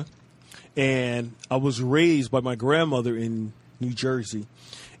Carolina, and I was raised by my grandmother in New Jersey.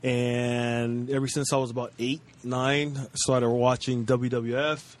 And ever since I was about 8, 9, I started watching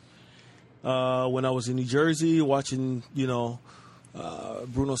WWF. When I was in New Jersey, watching, Bruno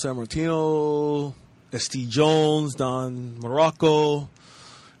Sammartino, S.T. Jones, Don Morocco.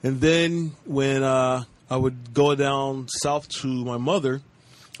 And then when I would go down south to my mother,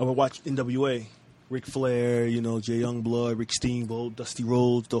 I would watch NWA. Ric Flair, Jay Youngblood, Rick Steamboat, Dusty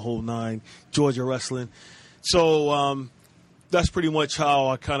Rhodes, the whole nine, Georgia Wrestling. So that's pretty much how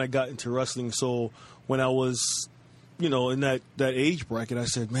I kind of got into wrestling. So when I was, in that age bracket, I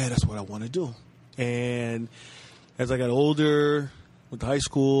said, man, that's what I want to do. And as I got older, went to high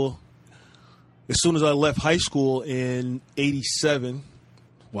school, as soon as I left high school in 87,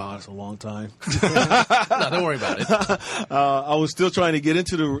 wow, that's a long time. No, don't worry about it. I was still trying to get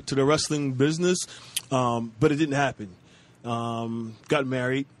into the wrestling business, but it didn't happen. Got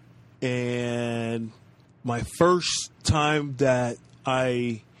married, and my first time that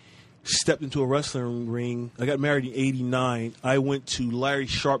I stepped into a wrestling ring, I got married in 89. I went to Larry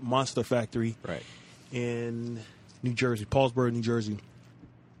Sharp Monster Factory in New Jersey, Paulsboro, New Jersey.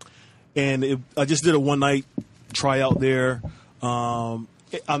 And I just did a one-night tryout there. I'm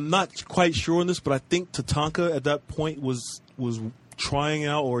not quite sure on this, but I think Tatanka at that point was trying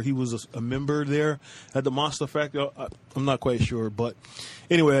out, or he was a member there at the Monster Factory. I'm not quite sure, but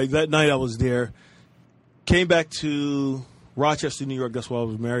anyway, that night I was there. Came back to Rochester, New York. That's where I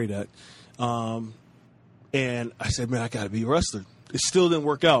was married at. And I said, man, I got to be a wrestler. It still didn't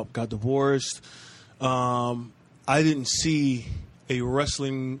work out. Got divorced. I didn't see a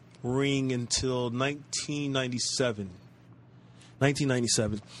wrestling ring until 1997.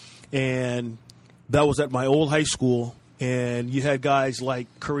 And that was at my old high school. And you had guys like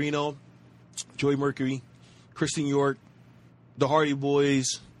Carino, Joey Mercury, Christian York, the Hardy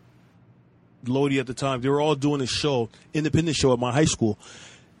Boys, Lodi at the time. They were all doing a show, independent show at my high school.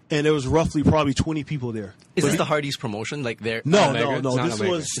 And there was roughly probably 20 people there. Is this the Hardy's promotion? Like they're No. This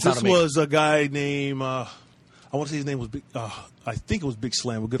was a guy named I want to say his name was Big. I think it was Big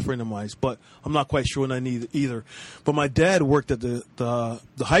Slam, a good friend of mine, but I'm not quite sure on that either. But my dad worked at the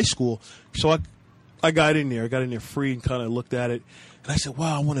high school, so I got in there. I got in there free and kind of looked at it, and I said,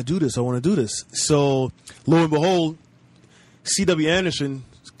 "Wow, I want to do this. I want to do this." So lo and behold, C.W. Anderson's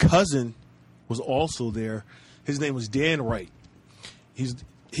cousin was also there. His name was Dan Wright.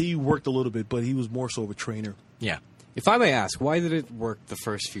 He worked a little bit, but he was more so of a trainer. Yeah. If I may ask, why did it work the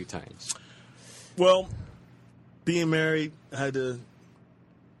first few times? Well, being married, I had to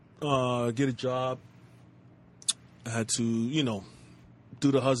get a job. I had to,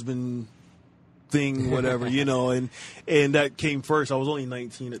 do the husband thing, whatever, and that came first. I was only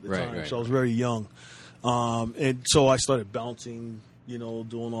 19 at the time, so I was very young. And so I started bouncing,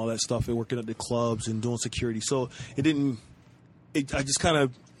 doing all that stuff and working at the clubs and doing security. So I just kind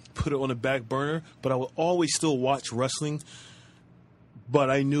of put it on the back burner, but I would always still watch wrestling. But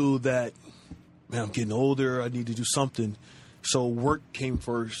I knew that, man, I'm getting older. I need to do something. So work came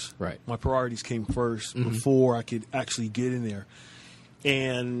first. Right. My priorities came first before I could actually get in there.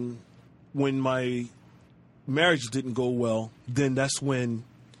 And when my marriage didn't go well, then that's when,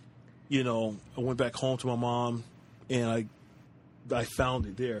 I went back home to my mom, and I found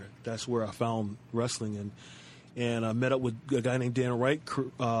it there. That's where I found wrestling. And I met up with a guy named Dan Wright,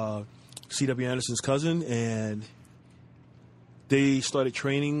 C.W. Anderson's cousin, and they started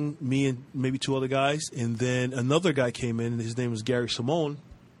training me and maybe two other guys. And then another guy came in, and his name was Gary Simone.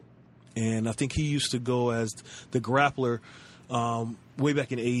 And I think he used to go as the grappler way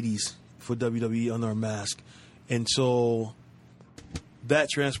back in the 80s for WWE under a mask. And so that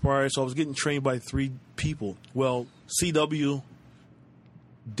transpired. So I was getting trained by three people. Well, CW,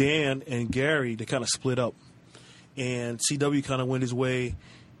 Dan, and Gary, they kind of split up. And CW kind of went his way,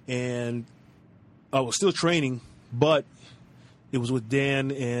 and I was still training, but it was with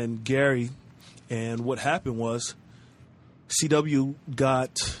Dan and Gary. And what happened was CW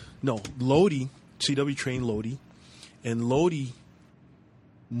Lodi, CW trained Lodi, and Lodi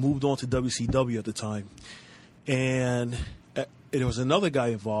moved on to WCW at the time. And there was another guy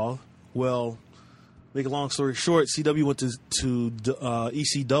involved. Well, make a long story short, CW went to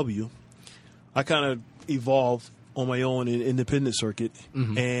ECW. I kind of evolved on my own in independent circuit.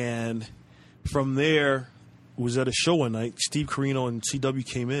 And from there, was at a show one night. Steve Carino and CW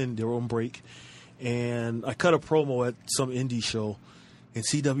came in. They were on break. And I cut a promo at some indie show. And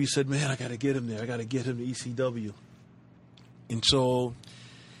CW said, man, I got to get him there. I got to get him to ECW. And so,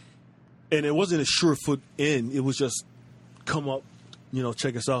 and it wasn't a sure foot in. It was just come up,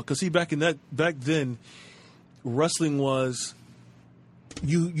 check us out. Because see, back then, wrestling was,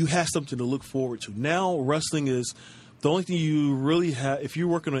 you had something to look forward to. Now, wrestling is the only thing you really have. If you're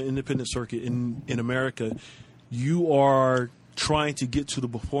working on an independent circuit in America, you are trying to get to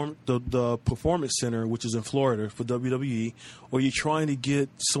the Performance Center, which is in Florida for WWE, or you're trying to get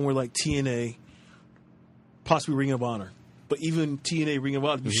somewhere like TNA, possibly Ring of Honor. But even TNA, Ring of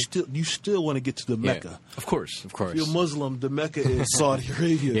Honor, you still want to get to the Mecca. Of course. If you're Muslim, the Mecca is Saudi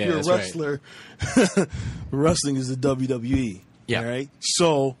Arabia. If you're a wrestler, wrestling is the WWE. Yeah. All right.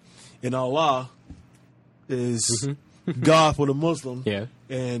 So, and Allah is God for the Muslim. Yeah.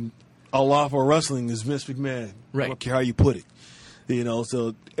 And Allah for wrestling is Vince McMahon. Right. I don't care how you put it.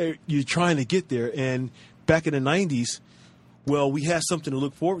 So you're trying to get there. And back in the 90s, well, we had something to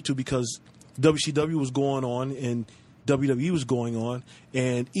look forward to because WCW was going on and WWE was going on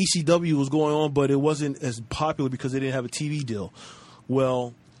and ECW was going on, but it wasn't as popular because they didn't have a TV deal.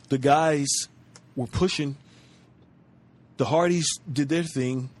 Well, the guys were pushing. The Hardys did their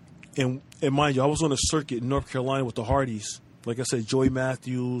thing, and mind you, I was on a circuit in North Carolina with the Hardys. Like I said, Joey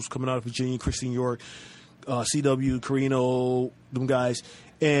Matthews coming out of Virginia, Christian York, CW, Carino, them guys.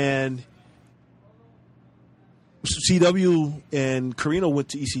 And CW and Carino went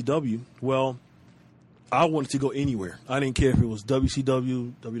to ECW. Well, I wanted to go anywhere. I didn't care if it was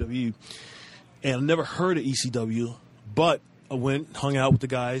WCW, WWE, and I never heard of ECW. But I went, hung out with the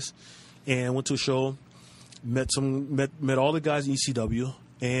guys, and went to a show. Met all the guys in ECW,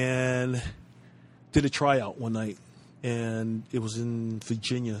 and did a tryout one night, and it was in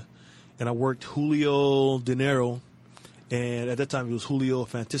Virginia, and I worked Julio De Niro, and at that time it was Julio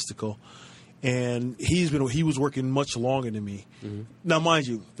Fantastico, and he was working much longer than me. Mm-hmm. Now, mind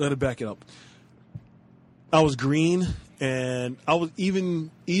you, let me back it up. I was green, and I was even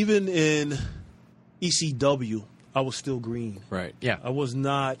in ECW, I was still green. Right. Yeah. I was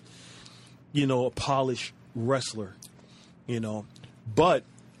not, a polished wrestler, But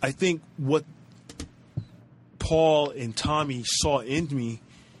I think what Paul and Tommy saw in me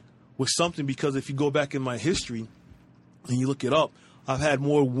was something, because if you go back in my history and you look it up, I've had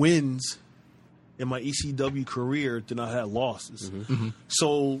more wins in my ECW career than I had losses. Mm-hmm. Mm-hmm.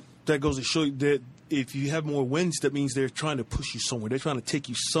 So that goes to show you that if you have more wins, that means they're trying to push you somewhere. They're trying to take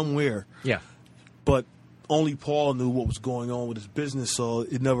you somewhere. Yeah. But only Paul knew what was going on with his business, so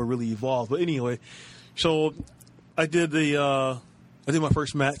it never really evolved. But anyway, so I did my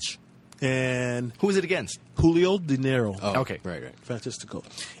first match, and who was it against? Julio De Niro. Oh, okay, right, Fantastico,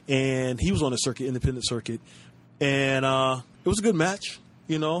 and he was on the circuit, independent circuit, and it was a good match.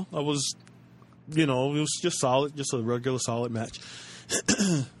 It was just solid, just a regular solid match.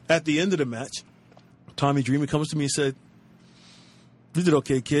 At the end of the match, Tommy Dreamer comes to me and said, "You did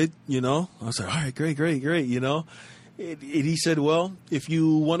okay, kid." I was like, "All right, great." And he said, "Well, if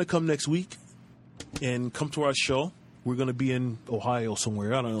you want to come next week and come to our show, we're going to be in Ohio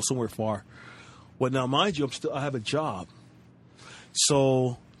somewhere. I don't know, somewhere far." Well, now, mind you, I have a job,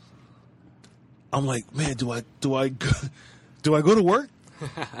 so I'm like, "Man, do I go to work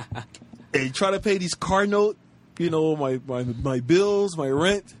and try to pay these car note, my bills, my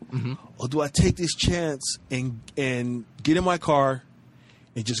rent, mm-hmm. or do I take this chance and get in my car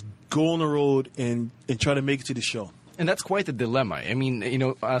and just go on the road and try to make it to the show?" And that's quite the dilemma. I mean,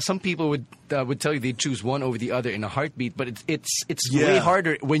 some people would tell you they'd choose one over the other in a heartbeat, but it's way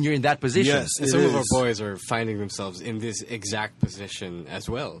harder when you're in that position. Yes, and some of our boys are finding themselves in this exact position as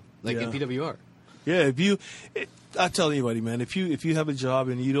well, like in PWR. Yeah, I tell anybody, man, if you have a job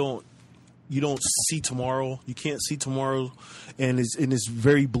and you don't see tomorrow, you can't see tomorrow, and it's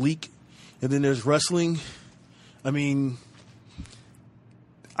very bleak, and then there's wrestling. I mean,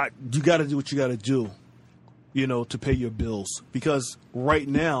 you got to do what you got to do, to pay your bills. Because right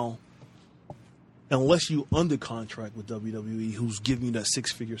now, unless you under contract with WWE, who's giving you that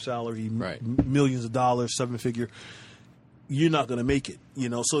 6-figure salary, right. Millions of dollars, 7-figure, you're not going to make it.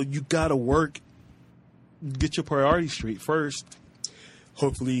 So you got to work, get your priorities straight first.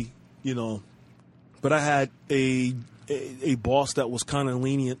 Hopefully, but I had a boss that was kind of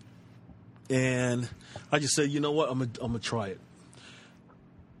lenient, and I just said, "You know what? I'm gonna try it."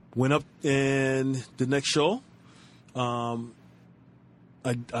 Went up, and the next show, I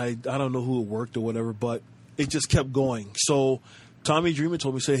don't know who it worked or whatever, but it just kept going. So Tommy Dreamer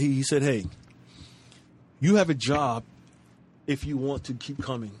told me, he said, "Hey, you have a job if you want to keep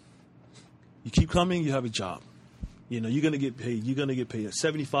coming. You keep coming, you have a job. You're gonna get paid. You're gonna get paid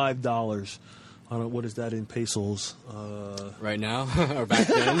 $75. I don't know, what is that in pesos? Right now or back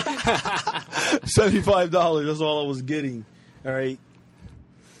then? $75. That's all I was getting. All right,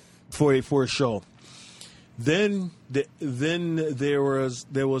 for a show. Then there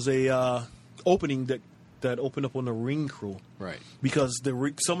was a opening that opened up on the ring crew. Right. Because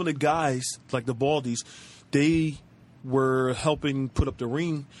some of the guys, like the Baldies, they were helping put up the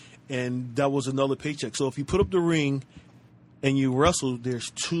ring, and that was another paycheck. So if you put up the ring and you wrestle,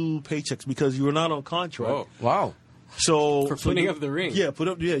 there's 2 paychecks because you were not on contract. Oh, wow. So for putting up the ring. Yeah,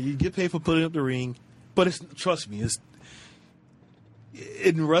 you get paid for putting up the ring. But trust me, it's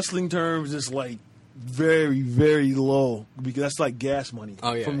in wrestling terms, it's like very, very low, because that's like gas money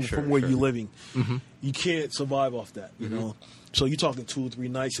from where you're living. Mm-hmm. You can't survive off that, you know. So you're talking 2 or 3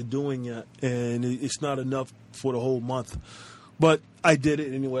 nights of doing it, and it's not enough for the whole month. But I did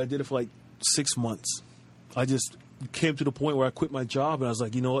it anyway. I did it for like 6 months. I just came to the point where I quit my job, and I was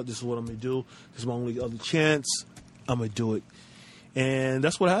like, you know what, this is what I'm going to do. This is my only other chance. I'm going to do it. And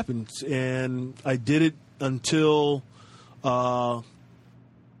that's what happened. And I did it until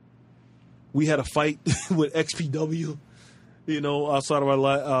we had a fight with XPW, outside of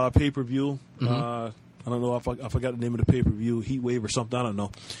our pay-per-view. Mm-hmm. I don't know if I forgot the name of the pay-per-view, Heat Wave or something, I don't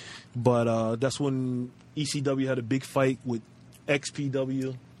know. But that's when ECW had a big fight with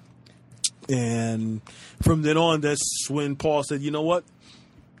XPW. And from then on, that's when Paul said, you know what?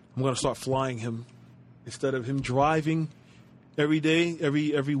 I'm going to start flying him. Instead of him driving every day,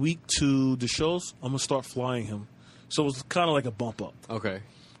 every week to the shows, I'm going to start flying him. So it was kind of like a bump up. Okay.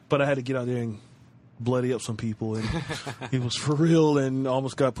 But I had to get out there and bloody up some people. And it was for real and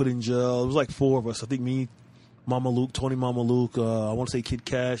almost got put in jail. It was like 4 of us. I think me, Mama Luke, Tony Mama Luke, I want to say Kid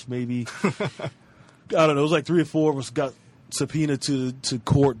Cash maybe. I don't know. It was like 3 or 4 of us got subpoenaed to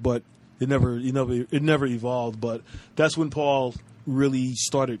court, but it never evolved. But that's when Paul really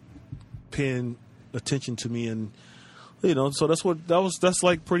started paying attention to me, and so that's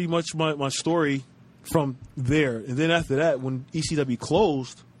like pretty much my story from there. And then after that, when ECW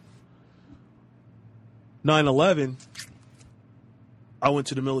closed, 9/11, I went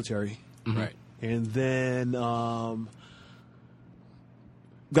to the military, right, and then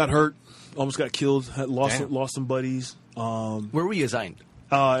got hurt, almost got killed, had lost some buddies. Where were you assigned?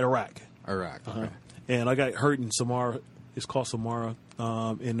 Iraq. Okay. And I got hurt in Samara. It's called Samara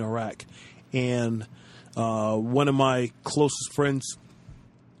in Iraq. And one of my closest friends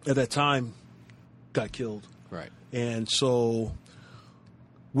at that time got killed. Right. And so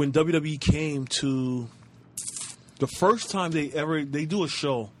when WWE came to the first time they do a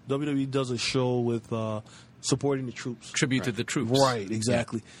show, WWE does a show with supporting the troops. Tribute to the troops. Right,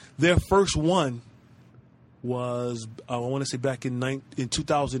 exactly. Yeah. Their first one was, I want to say back in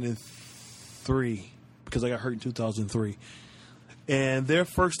 2003, because I got hurt in 2003. And their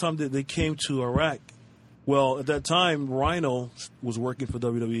first time that they came to Iraq, well, at that time, Rhino was working for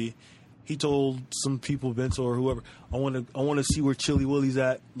WWE. He told some people, Vince or whoever, I want to see where Chili Willy's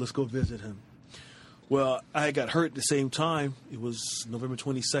at. Let's go visit him. Well, I got hurt at the same time. It was November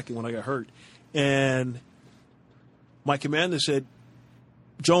 22nd when I got hurt. And my commander said,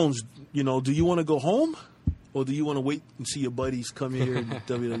 Jones, do you want to go home? Or do you want to wait and see your buddies come here in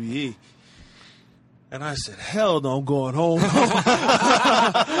WWE? And I said, hell no, I'm going home.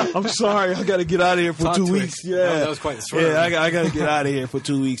 I'm sorry, I got to get out of here for 2 weeks. Yeah, that was quite the story. Yeah, I got to get out of here for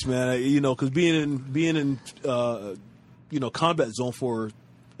 2 weeks, man. Because being in combat zone for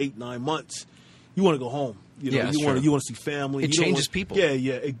 8-9 months, you want to go home. You want to see family. It changes people.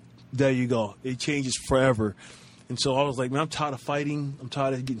 Yeah. There you go. It changes forever. And so I was like, man, I'm tired of fighting. I'm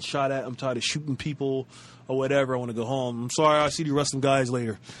tired of getting shot at. I'm tired of shooting people or whatever. I want to go home. I'm sorry. I'll see the rest of them guys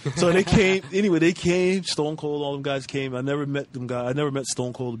later. So they came. Anyway, they came. Stone Cold, all them guys came. I never met them guys. I never met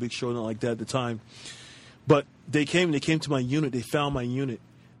Stone Cold, the Big Show, nothing like that at the time. But they came. They came to my unit. They found my unit.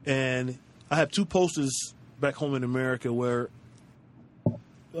 And I have 2 posters back home in America where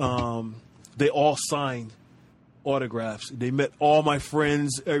they all signed autographs. They met all my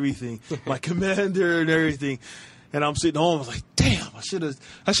friends, everything, my commander and everything. And I'm sitting home. I was like, "Damn! I should have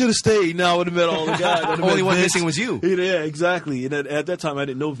stayed. Now I would have met all the guys. Only one missing was you." Yeah, exactly. And at that time, I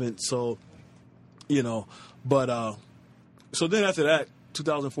didn't know Vince, so But so then after that,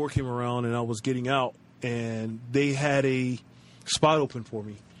 2004 came around, and I was getting out, and they had a spot open for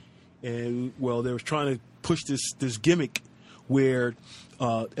me, and they were trying to push this gimmick where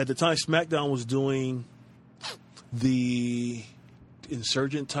at the time SmackDown was doing the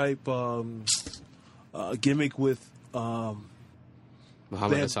insurgent type gimmick with Muhammad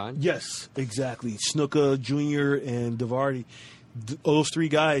Hassan? Yes, exactly. Snuka Jr. and Davardi. Those 3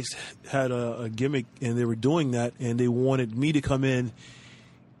 guys had a gimmick, and they were doing that, and they wanted me to come in,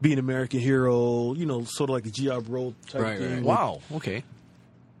 be an American hero, sort of like the G.I. Bro type thing. Right. Wow. Okay.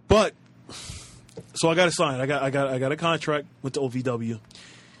 But so I got a sign. I got a contract with the OVW.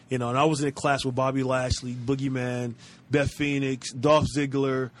 And I was in a class with Bobby Lashley, Boogeyman, Beth Phoenix, Dolph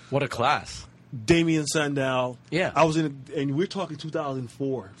Ziggler. What a class. Damian Sandow. Yeah. I was and we're talking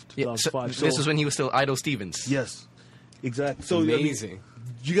 2004, 2005. Yeah, so this was when he was still Idol Stevens. Yes. Exactly. So amazing.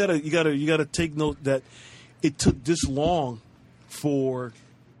 You gotta take note that it took this long for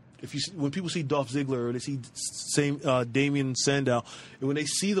when people see Dolph Ziggler or they see Damian Sandow, and when they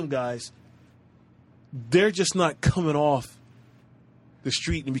see them guys, they're just not coming off the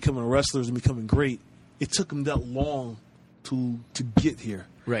street and becoming wrestlers and becoming great. It took them that long to get here.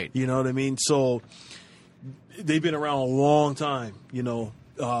 Right. You know what I mean? So they've been around a long time, so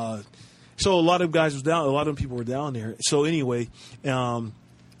a lot of guys was down. A lot of people were down there. So anyway, they wanted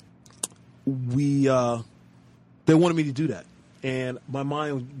me to do that, and my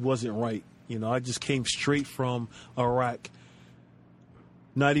mind wasn't right. I just came straight from Iraq,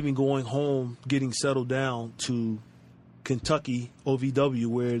 not even going home, getting settled down to Kentucky, OVW,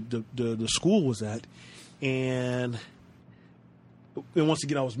 where the school was at, and once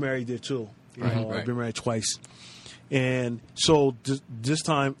again I was married there too. I've been married twice, and so this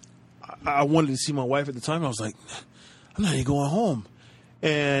time I wanted to see my wife at the time. I was like, I'm not even going home,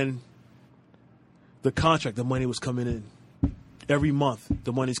 and the contract, the money was coming in every month.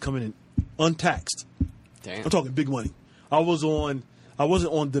 The money's coming in untaxed. Damn. I'm talking big money, I wasn't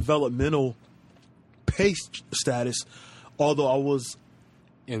on developmental pay status, although I was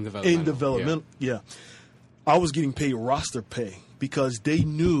in development. Yeah. I was getting paid roster pay because they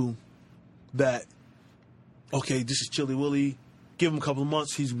knew that, okay, this is Chili Willy. Give him a couple of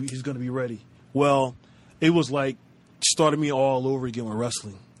months, he's going to be ready. Well, it was like starting me all over again with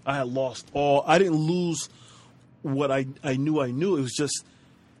wrestling. I had lost all. I didn't lose what I knew. It was just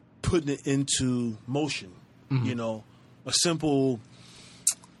putting it into motion. Mm-hmm. You know, a simple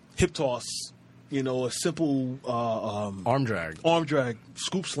hip toss. You know, a simple arm drag,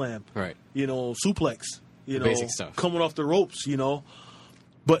 scoop slam. Right. You know, suplex. You know, basic stuff. Coming off the ropes. You know,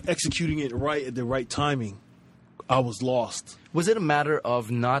 but executing it right at the right timing. I was lost. Was it a matter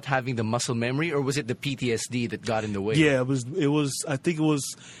of not having the muscle memory, or was it the PTSD that got in the way? Yeah, it was. I think it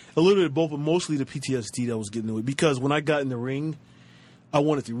was a little bit of both, but mostly the PTSD that was getting in the way. Because when I got in the ring, I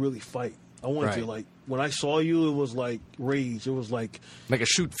wanted to really fight. I wanted to, like, when I saw you, it was like rage. It was like a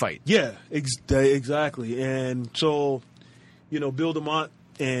shoot fight. Yeah, exactly. And so, you know, Bill DeMott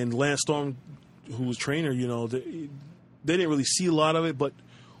and Lance Storm, who was trainer, you know, they didn't really see a lot of it. But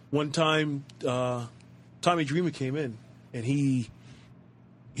one time, Tommy Dreamer came in, and he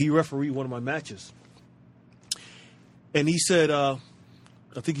refereed one of my matches. And he said, I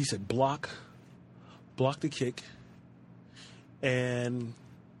think he said block the kick, and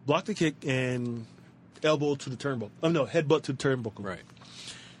elbow to the turnbuckle. Oh, no, headbutt to the turnbuckle. Right.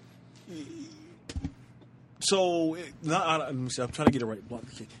 So, let me see, I'm trying to get it right. Block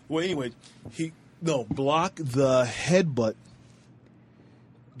the kick. Well, anyway, block the headbutt,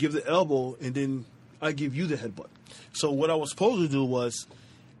 give the elbow, and then I give you the headbutt. So what I was supposed to do was,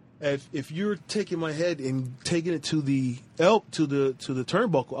 if you're taking my head and taking it to the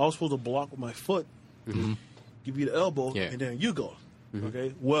turnbuckle, I was supposed to block with my foot, give you the elbow, and then you go. Mm-hmm.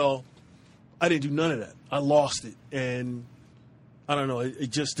 Okay. Well, I didn't do none of that. I lost it, and I don't know. It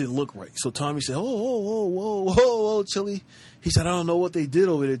just didn't look right. So Tommy said, "Whoa, Chili." He said, "I don't know what they did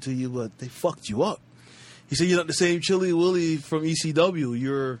over there to you, but they fucked you up." He said, "You're not the same Chili Willy from ECW.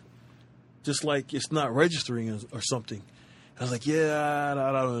 You're just like it's not registering or something." I was like, "Yeah,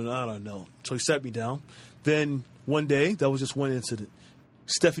 I don't know." So he sat me down. Then one day, that was just one incident.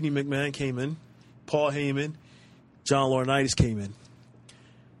 Stephanie McMahon came in, Paul Heyman, John Laurinaitis came in.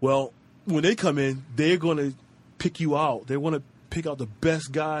 Well, when they come in, they're going to pick you out. They want to pick out the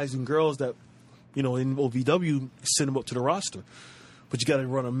best guys and girls that, you know, in OVW, send them up to the roster. But you got to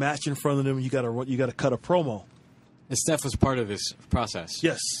run a match in front of them. You got to cut a promo. And Steph was part of this process.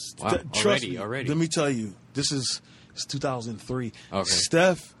 Yes. Wow. Already. Let me tell you, it's 2003. Okay.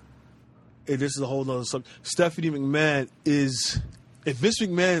 Steph, and this is a whole other subject. Stephanie McMahon is, if Vince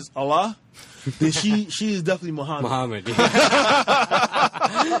McMahon is Allah, then she is definitely Muhammad.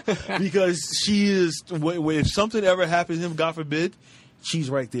 Because she is, if something ever happens to him, God forbid, she's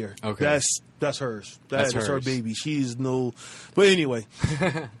right there. Okay. That's hers. That's her baby. She's no. But anyway,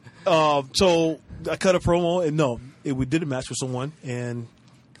 so I cut a promo, and we did a match with someone, and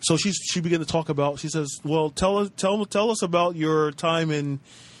so she began to talk about. She says, "Well, tell us about your time in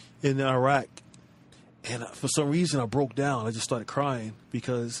Iraq." And for some reason, I broke down. I just started crying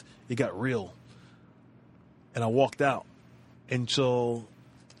because it got real, and I walked out. And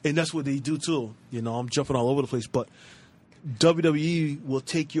that's what they do too. You know, I'm jumping all over the place, but WWE will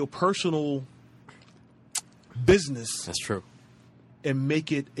take your personal business. That's true. And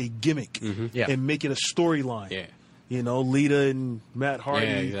make it a gimmick. Mm-hmm. Yeah. And make it a storyline. Yeah. You know, Lita and Matt Hardy.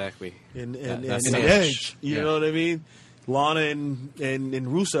 Yeah, exactly. And that's Edge. You yeah. know what I mean? Lana and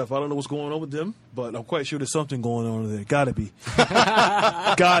Rusev. I don't know what's going on with them, but I'm quite sure there's something going on there. Gotta be.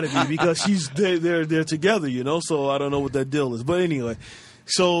 Gotta be, because they're together, you know, so I don't know what that deal is. But anyway,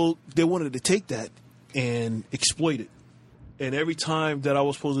 so they wanted to take that and exploit it. And every time that I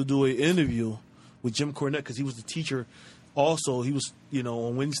was supposed to do an interview with Jim Cornette, because he was the teacher, also he was, you know,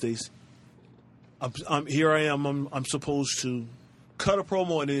 on Wednesdays. I'm here. I am. I'm supposed to cut a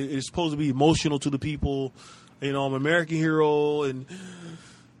promo, and it's supposed to be emotional to the people. You know, I'm an American hero, and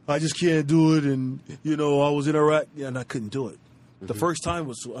I just can't do it. And you know, I was in Iraq, and I couldn't do it. Mm-hmm. The first time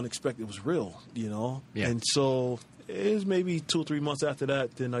was unexpected. It was real, you know. Yeah. And so it was maybe 2 or 3 months after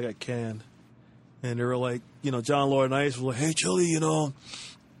that. Then I got canned, and they were like, you know, John Laurinaitis was like, "Hey, Chili, you know,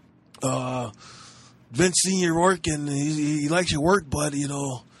 Vince seen your work, and he likes your work, but you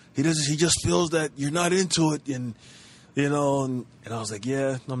know, he just feels that you're not into it, and you know." And I was like,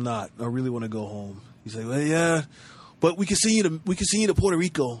 "Yeah, I'm not. I really want to go home." He's like, "Well, yeah, but we can send you to Puerto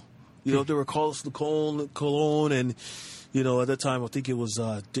Rico. You know, they were Carlos Colon, and you know, at that time I think it was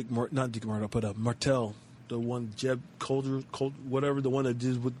not Dick Murdoch, but Martel, the one Jeb Colder, whatever, the one that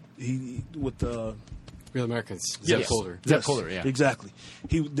did with Real Americans. Zeb Colter. Zeb Colter, yeah. Exactly.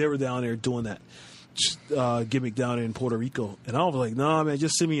 They were down there doing that gimmick down in Puerto Rico. And I was like, nah, man,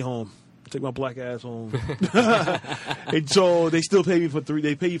 just send me home. Take my black ass home. And so they still pay me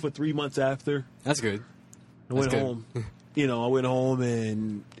they pay you for 3 months after. That's good. I went home. I went home,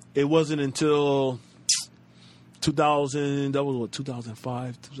 and it wasn't until 2000, that was what,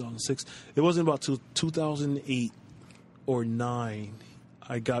 2005, 2006. It wasn't about 2008 or 9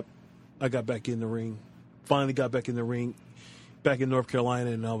 I got back in the ring. Finally got back in the ring, back in North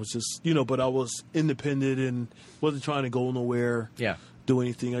Carolina, and I was just, but I was independent and wasn't trying to go nowhere. Yeah. Do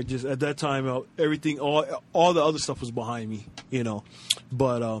anything. I just, at that time, everything, all the other stuff was behind me,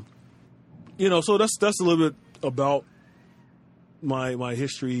 But, so that's a little bit about my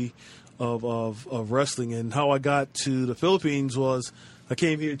history of wrestling, and how I got to the Philippines was I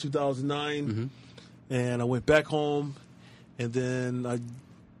came here in 2009, and I went back home, and then I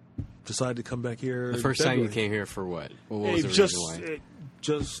decided to come back here. The first time you came here for what? What was the reason why?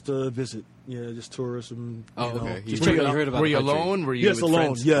 Just a visit. Yeah, just tourism. Okay. Were you alone? Were you yes, with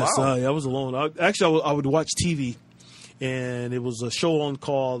alone. Friends? Yes, Wow. I was alone. I would watch TV, and it was a show on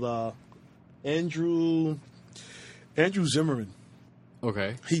called Andrew Zimmerman.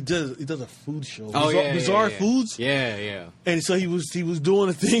 Okay. He does a food show. Oh, Bizarre Foods. Yeah. And so he was doing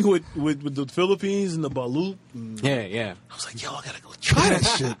a thing with the Philippines and the balut. Yeah. I was like, yo, I gotta go try that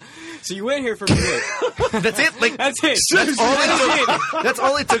shit. So you went here for good. That's it. Like That's it. That's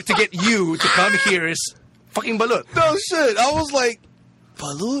all it took to get you to come here is fucking balut. No shit. I was like,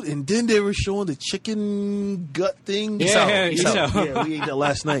 balut, and then they were showing the chicken gut thing. Yeah, Yeah, we ate that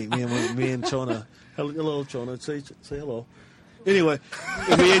last night. Me and Chona. Hello, Chona. Say hello. Anyway,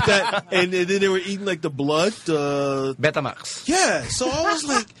 we ate that, and then they were eating like the blood. Betamax. Yeah, so I was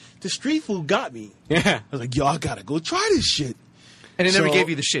like, the street food got me. Yeah. I was like, yo, I gotta go try this shit. And it never gave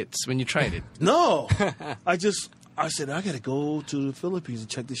you the shits when you tried it. No, I said, I gotta go to the Philippines and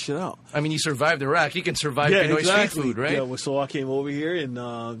check this shit out. I mean, you survived Iraq. You can survive Pinoy street food, right? Yeah, so I came over here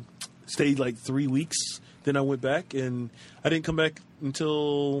and stayed like 3 weeks. Then I went back, and I didn't come back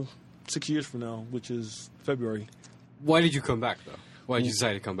until 6 years from now, which is February. Why did you come back, though? Why did you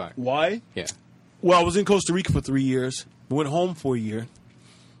decide to come back? Why? Yeah. Well, I was in Costa Rica for 3 years. Went home for a year.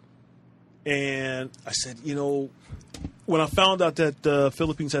 And I said, when I found out that the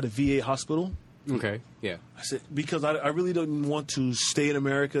Philippines had a VA hospital. Okay, yeah. I said, because I really didn't want to stay in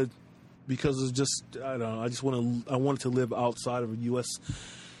America because it's just, I don't know, I wanted to live outside of the U.S.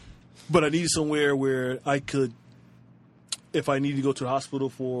 But I needed somewhere where I could, if I needed to go to the hospital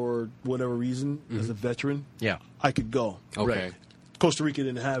for whatever reason, as a veteran, I could go. Okay. Right. Costa Rica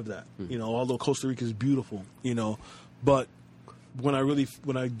didn't have that, although Costa Rica is beautiful, But when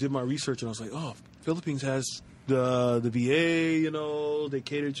I did my research, and I was like, oh, Philippines has the VA, they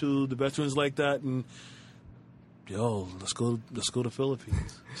cater to the veterans like that, and let's go to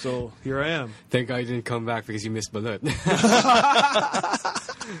Philippines. So here I am. Thank God you didn't come back because you missed balut.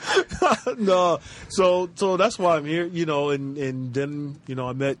 No, so that's why I'm here, and then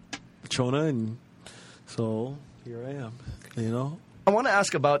I met Chona, and so here I am, I want to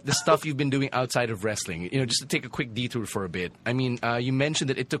ask about the stuff you've been doing outside of wrestling. Just to take a quick detour for a bit. I mean, you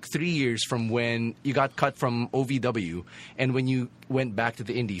mentioned that it took 3 years from when you got cut from OVW and when you went back to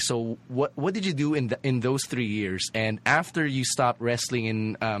the Indies. So what did you do in those 3 years? And after you stopped wrestling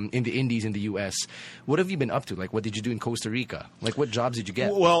in the Indies in the U.S., what have you been up to? Like, what did you do in Costa Rica? Like, what jobs did you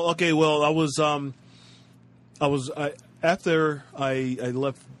get? Well, okay. Well, I was after I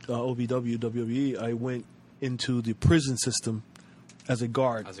left OVW WWE, I went into the prison system. As a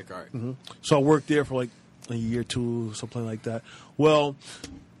guard. Mm-hmm. So I worked there for like a year or two, something like that. Well,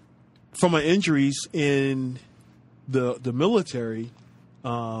 from my injuries in the military,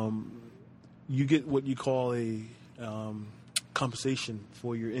 you get what you call a compensation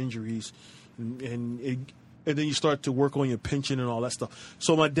for your injuries, and then you start to work on your pension and all that stuff.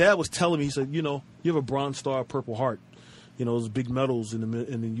 So my dad was telling me, he said, you have a Bronze Star, Purple Heart, those big medals in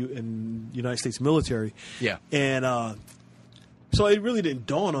the United States military. Yeah, and so it really didn't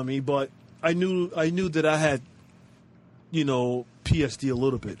dawn on me, but I knew that I had, PSD a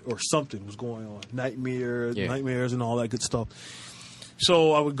little bit or something was going on, nightmares and all that good stuff.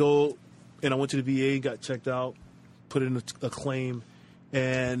 So I would go, and I went to the VA, got checked out, put in a claim,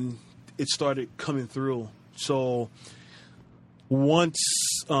 and it started coming through. So once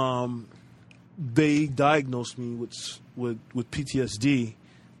they diagnosed me with PTSD,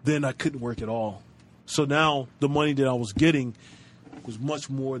 then I couldn't work at all. So now the money that I was getting was much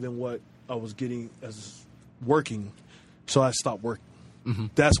more than what I was getting as working. So I stopped working. Mm-hmm.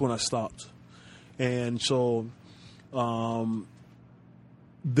 That's when I stopped. And so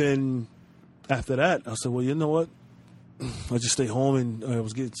then after that, I said, well, you know what? I just stay home, and I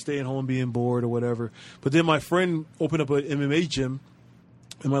was staying home being bored or whatever. But then my friend opened up an MMA gym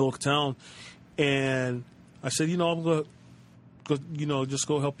in my local town, and I said, I'm going to just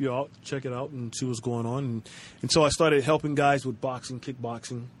go help you out, check it out, and see what's going on. And so I started helping guys with boxing,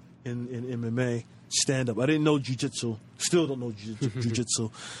 kickboxing, in MMA, stand-up. I didn't know jiu-jitsu. Still don't know jiu-jitsu.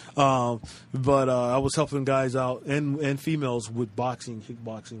 But I was helping guys out and females with boxing,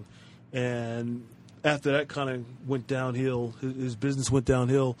 kickboxing. And after that kind of went downhill, his business went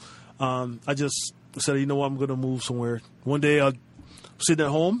downhill, I just said, I'm going to move somewhere. One day I was sitting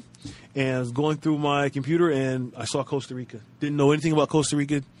at home and I was going through my computer and I saw Costa Rica. Didn't know anything about Costa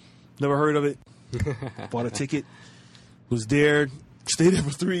Rica. Never heard of it. Bought a ticket. Was there. Stayed there for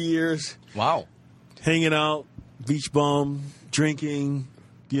 3 years. Wow. Hanging out, beach bum, drinking,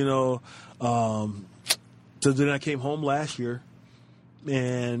 So then I came home last year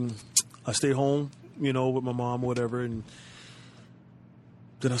and I stayed home, with my mom or whatever. And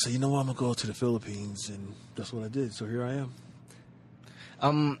then I said, I'm going to go to the Philippines. And that's what I did. So here I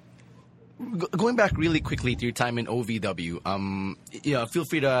am. Going back really quickly to your time in OVW, feel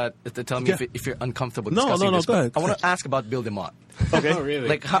free to tell me if you're uncomfortable discussing this. Go ahead. I want to ask about Bill DeMott. Okay. Oh, really?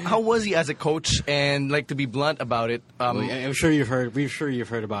 Like, how was he as a coach? And to be blunt about it, I'm sure you've heard. We're sure you've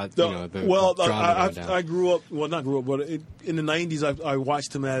heard about the drama. I grew up. Well, not grew up, but in the '90s, I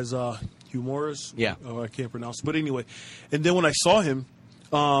watched him as humorous. Yeah. I can't pronounce it, but anyway. And then when I saw him,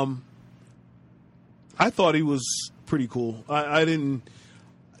 I thought he was pretty cool. I didn't.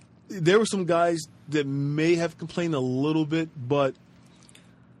 There were some guys that may have complained a little bit, but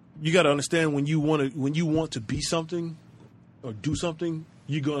you got to understand when you want to be something or do something,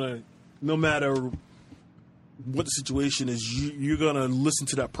 you're gonna, no matter what the situation is, you're gonna listen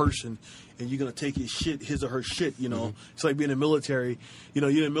to that person and you're gonna take his or her shit. Mm-hmm. It's like being in the military. You're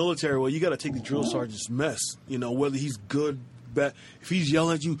in the military. Well, you got to take the drill sergeant's mess. Whether he's good. But if he's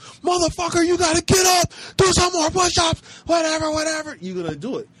yelling at you, motherfucker, you got to get up, do some more push-ups, whatever, you're going to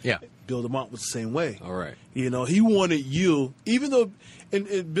do it. Yeah. Bill DeMott was the same way. All right. He wanted you, even though,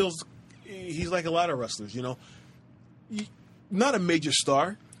 and Bill's, he's like a lot of wrestlers, not a major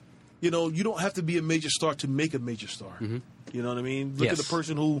star. You don't have to be a major star to make a major star. Mm-hmm. You know what I mean? Look at the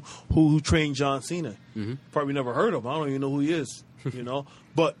person who trained John Cena. Mm-hmm. Probably never heard of him. I don't even know who he is,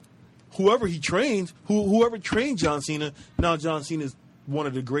 But whoever he trained, whoever trained John Cena, now John Cena is one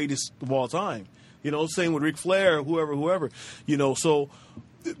of the greatest of all time. Same with Ric Flair, whoever. So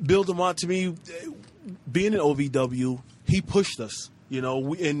Bill DeMott, to me, being in OVW, he pushed us.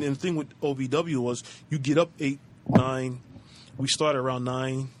 And the thing with OVW was you get up 8, 9. We started around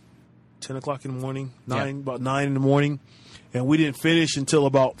 9, 10 o'clock in the morning, about 9 in the morning. And we didn't finish until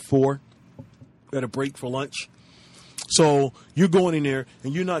about 4. We had a break for lunch. So you're going in there,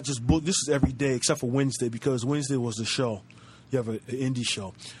 and you're not just booked. This is every day except for Wednesday, because Wednesday was the show. You have an indie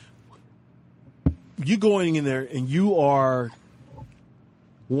show. You're going in there, and you are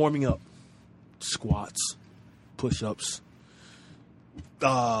warming up. Squats, push-ups,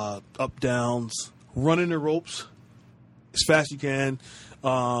 up-downs, running the ropes as fast as you can.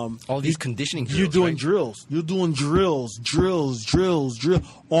 All these conditioning drills. You're doing right? drills. You're doing drills,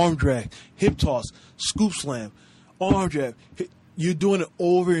 arm drag, hip toss, scoop slam. Arm drag. You're doing it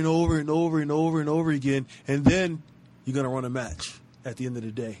over and over and over and over and over again, and then you're going to run a match at the end of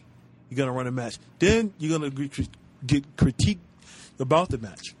the day. You're going to run a match. Then you're going to get critiqued about the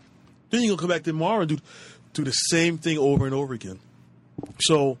match. Then you're going to come back tomorrow and do the same thing over and over again.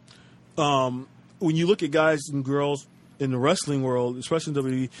 So when you look at guys and girls in the wrestling world, especially in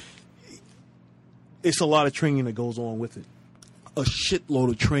WWE, it's a lot of training that goes on with it. A shitload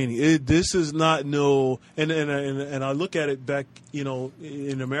of training. This is not and I look at it back,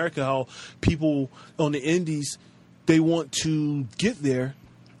 in America, how people on the indies, they want to get there,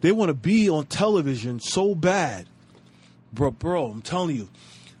 they want to be on television so bad, bro. I'm telling you,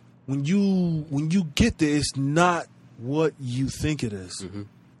 when you get there, it's not what you think it is. Mm-hmm.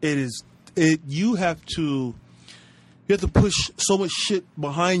 It is. You have to push so much shit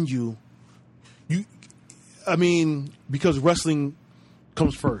behind you. Because wrestling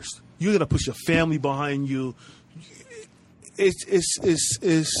comes first. You got to push your family behind you. It's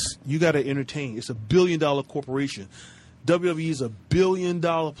you got to entertain. It's $1 billion corporation. WWE is $1 billion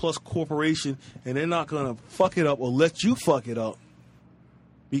plus corporation, and they're not going to fuck it up or let you fuck it up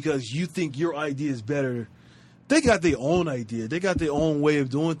because you think your idea is better. They got their own idea. They got their own way of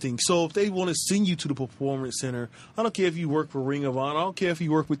doing things. So if they want to send you to the Performance Center, I don't care if you work for Ring of Honor. I don't care if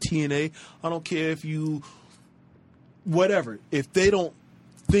you work with TNA. I don't care if you whatever. If they don't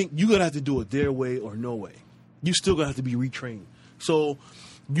think, you're going to have to do it their way or no way. You're still going to have to be retrained. So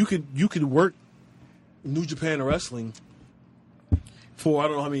you could work New Japan Wrestling for I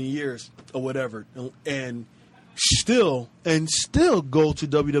don't know how many years or whatever, and still go to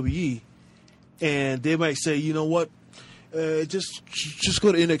WWE, and they might say, you know what, just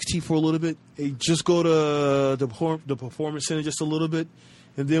go to NXT for a little bit, just go to the Performance Center just a little bit,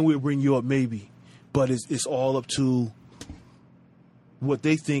 and then we'll bring you up maybe. But it's all up to what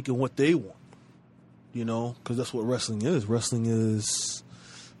they think and what they want, you know, because that's what wrestling is. Wrestling is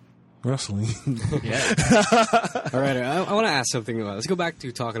wrestling. Yeah. All right. I want to ask something about. Let's go back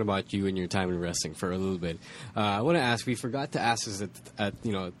to talking about you and your time in wrestling for a little bit. I want to ask. We forgot to ask this at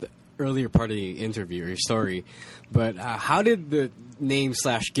the earlier part of the interview or your story, but how did the name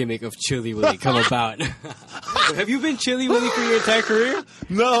 / gimmick of Chili Willy come about? Have you been Chili Willy for your entire career?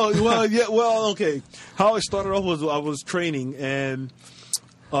 No. Well, yeah. Well, okay. How it started off was I was training, and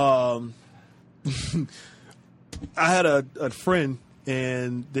I had a friend,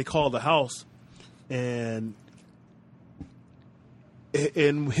 and they called the house, and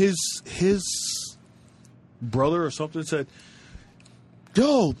his brother or something said,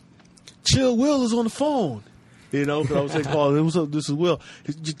 "Yo, Chill Will is on the phone." You know, because I was saying, "Oh, this is Will."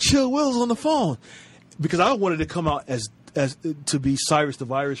 Chill Will is on the phone, because I wanted to come out as to be Cyrus the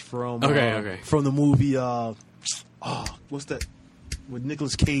Virus from from the movie. What's that with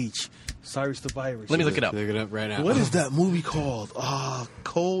Nicolas Cage? Cyrus the Virus. Let me look it up. Look it up right now. What is that movie called?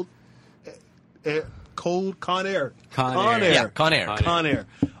 Con Air. Con Air. Yeah, Con Air.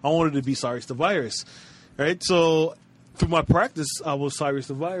 I wanted to be Cyrus the Virus. Right? So through my practice, I was Cyrus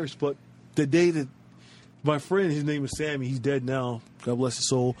the Virus. But the day that my friend, his name is Sammy, he's dead now, God bless his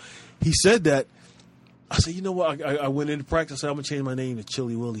soul, he said that, I said, you know what? I went into practice, I said, I'm going to change my name to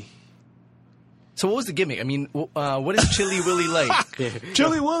Chili Willy. So what was the gimmick? I mean, what is Chili Willy like?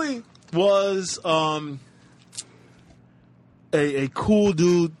 Chili Willy was a cool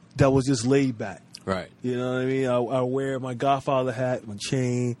dude that was just laid back. Right. You know what I mean? I wear my Godfather hat, my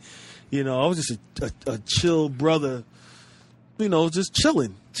chain. You know, I was just a chill brother, you know, just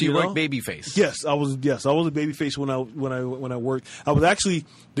chilling. So you worked babyface? Yes, I was a babyface when I worked. I was actually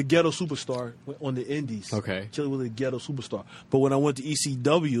the ghetto superstar on the indies. Okay. Chili Willy, the ghetto superstar. But when I went to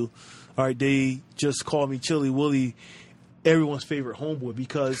ECW, all right, they just called me Chili Willy, everyone's favorite homeboy,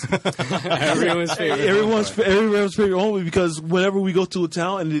 because everyone's favorite homeboy, because whenever we go to a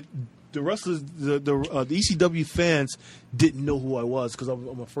town, and the wrestlers, the ECW fans didn't know who I was, because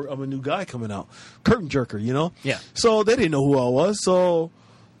I'm a new guy coming out, curtain jerker, you know. Yeah. So they didn't know who I was. So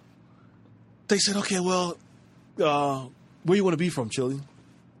they said, "Okay, well, where you want to be from, Chili?"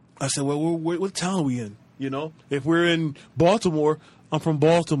 I said, "Well, what town are we in? You know, if we're in Baltimore, I'm from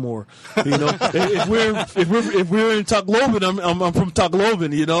Baltimore. You know, if we're in Tacloban, I'm from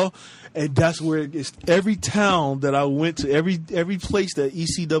Tacloban. You know." And that's where it's every town that I went to, every place that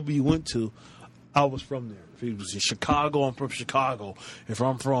ECW went to, I was from there. If it was in Chicago, I'm from Chicago. If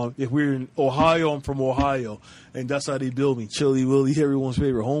we're in Ohio, I'm from Ohio. And that's how they build me. Chili Willy, everyone's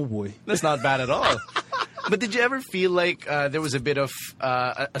favorite homeboy. That's not bad at all. But did you ever feel like there was a bit of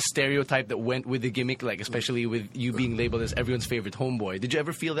a stereotype that went with the gimmick, like especially with you being labeled as everyone's favorite homeboy? Did you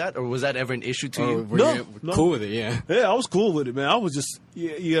ever feel that, or was that ever an issue to you? No. Cool with it, yeah. Yeah, I was cool with it, man. I was just,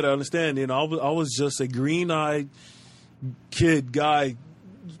 you got to understand, you know, I was just a green-eyed guy,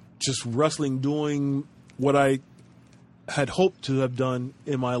 just wrestling, doing what I had hoped to have done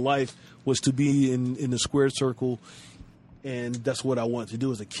in my life, was to be in the squared circle. And that's what I wanted to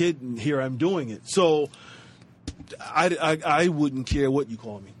do as a kid, and here I'm doing it. So I wouldn't care what you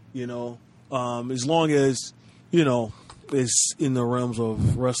call me, you know, as long as, you know, it's in the realms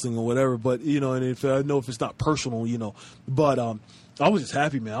of wrestling or whatever. But, you know, and if I know if it's not personal, you know. But I was just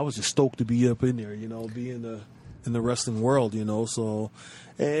happy, man. I was just stoked to be up in there, you know, be in the wrestling world, you know. So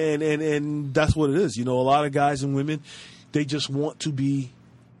and that's what it is, you know. A lot of guys and women, they just want to be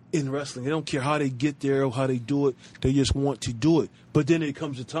in wrestling. They don't care how they get there or how they do it. They just want to do it. But then it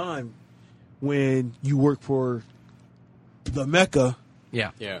comes a time when you work for the Mecca.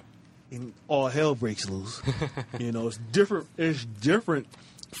 Yeah. And all hell breaks loose. You know, it's different. It's different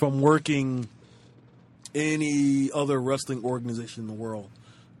from working any other wrestling organization in the world.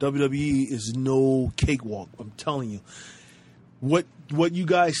 WWE is no cakewalk. I'm telling you. What you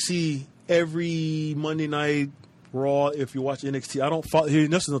guys see every Monday night Raw, if you watch NXT, I don't follow. Here,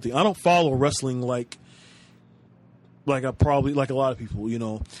 this is nothing. I don't follow wrestling like a lot of people. You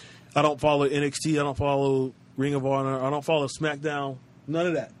know, I don't follow NXT. I don't follow Ring of Honor. I don't follow SmackDown. None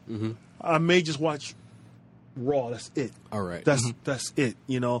of that. Mm-hmm. I may just watch Raw. That's it. All right. That's it.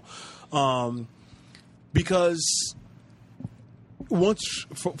 You know, because once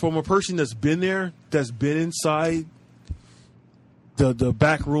from a person that's been there, that's been inside the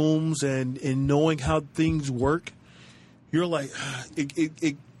back rooms and knowing how things work, you're like,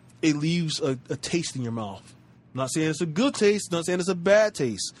 it leaves a taste in your mouth. I'm not saying it's a good taste, not saying it's a bad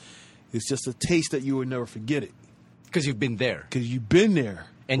taste. It's just a taste that you will never forget it. Because you've been there. Because you've been there.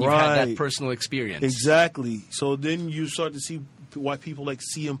 And you've had that personal experience. Exactly. So then you start to see why people like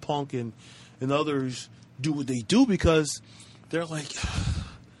CM Punk and others do what they do, because they're like,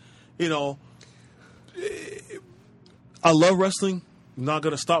 you know, I love wrestling. I'm not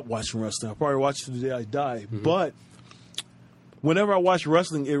going to stop watching wrestling. I'll probably watch it the day I die. Mm-hmm. But whenever I watch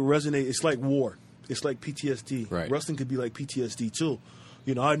wrestling, it resonates. It's like war. It's like PTSD. Right. Wrestling could be like PTSD too.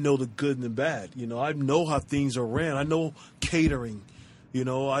 You know, I know the good and the bad. You know, I know how things are ran. I know catering. You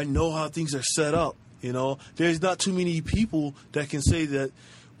know, I know how things are set up. You know, there's not too many people that can say that,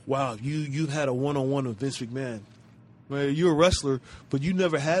 wow, you had a one-on-one with Vince McMahon. Right? You're a wrestler, but you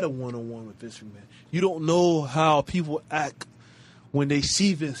never had a one-on-one with Vince McMahon. You don't know how people act when they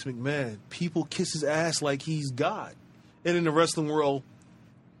see Vince McMahon. People kiss his ass like he's God. And in the wrestling world,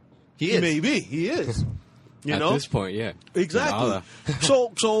 he is. You know? At this point, yeah. Exactly.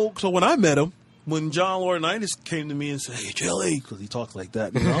 So when I met him, when John Laurinaitis came to me and said, "Hey, Jelly," because he talks like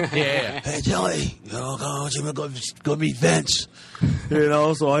that, you know? Yeah. "Hey, Jelly, you know, go meet Vince." You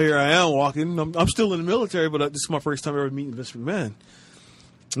know, so here I am walking. I'm still in the military, but this is my first time ever meeting Vince McMahon.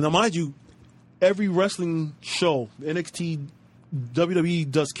 Now, mind you, every wrestling show, NXT, WWE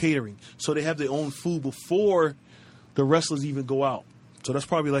does catering. So they have their own food before the wrestlers even go out. So that's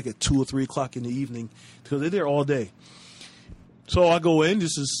probably like at 2 or 3 o'clock in the evening, because they're there all day. So I go in.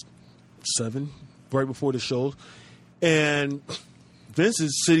 This is 7, right before the show, and Vince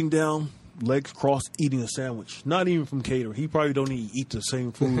is sitting down, legs crossed, eating a sandwich. Not even from catering. He probably don't even eat the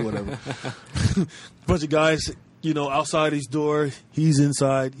same food or whatever. Bunch of guys, you know, outside his door. He's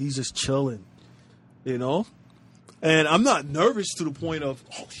inside. He's just chilling, you know. And I'm not nervous to the point of,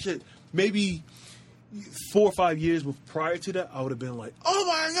 oh shit, maybe 4 or 5 years prior to that, I would have been like, oh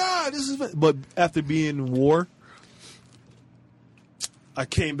my God, this is. But after being in war, I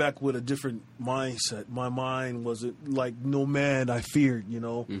came back with a different mindset. My mind wasn't like no man I feared, you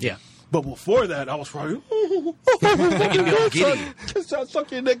know. Yeah. But before that, I was probably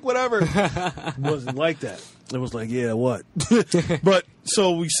suck your dick, whatever. It wasn't like that. It was like, yeah, what? But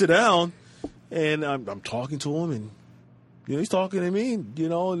so we sit down, and I'm talking to him, and you know, he's talking to me, you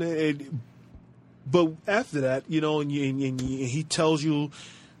know. But after that, you know, and he tells you,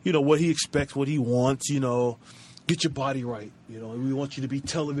 you know, what he expects, what he wants, you know. Get your body right. You know, we want you to be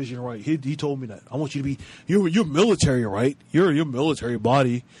television right. He told me that. I want you to be you're military right. You're your military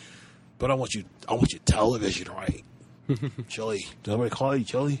body, but I want you television right. Chili. Does everybody call you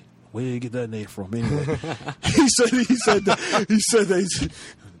Chili? Where did you get that name from? Anyway, he said that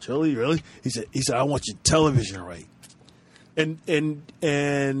Chili, really? He said I want you television right. And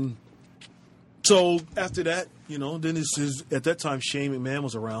so after that, you know, then at that time Shane McMahon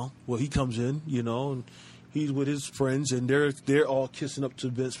was around. Well, he comes in, you know, and he's with his friends, and they're all kissing up to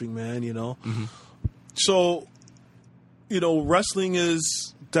Vince McMahon, you know. Mm-hmm. So, you know, wrestling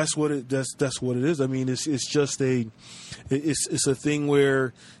that's what it is. I mean, it's just it's a thing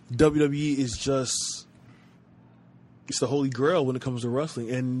where WWE is just, it's the holy grail when it comes to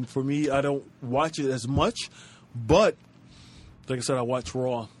wrestling. And for me, I don't watch it as much, but like I said, I watch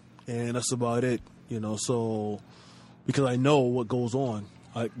Raw, and that's about it, you know. So because I know what goes on.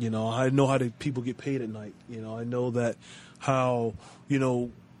 I know how people get paid at night. You know, I know that how, you know,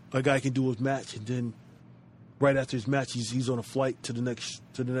 a guy can do his match, and then right after his match, he's on a flight to the next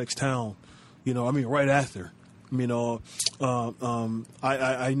town. You know, I mean, right after. You know,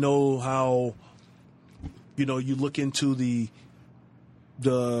 I know how, you know, you look into the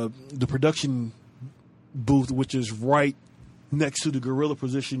production booth, which is right next to the gorilla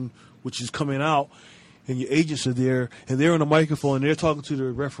position, which is coming out. And your agents are there, and they're on a microphone, and they're talking to the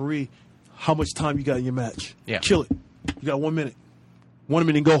referee. How much time you got in your match? Yeah. Kill it. You got 1 minute. 1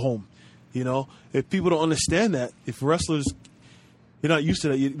 minute and go home. You know, if people don't understand that, if wrestlers, you're not used to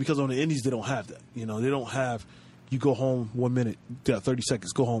that, because on the indies they don't have that. You know, they don't have, you go home 1 minute, 30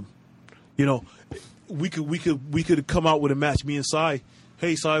 seconds, go home. You know, we could come out with a match, me and Sai.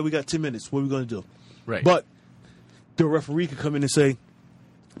 Hey, Sai, we got 10 minutes. What are we going to do? Right. But the referee could come in and say,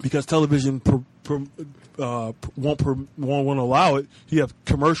 because television won't allow it, you have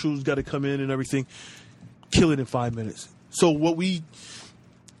commercials got to come in and everything. Kill it in 5 minutes. So what we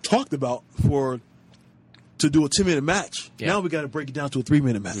talked about to do a 10-minute match, now we got to break it down to a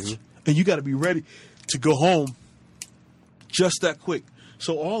 3-minute match, and you got to be ready to go home just that quick.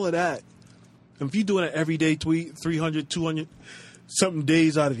 So all of that, and if you're doing it every day, 300, 200 something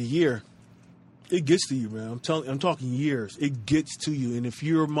days out of the year, It gets to you, man. I'm talking years. It gets to you, and if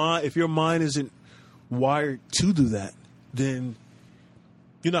your mind isn't wired to do that, then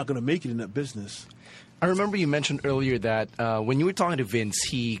you're not going to make it in that business. I remember you mentioned earlier that when you were talking to Vince,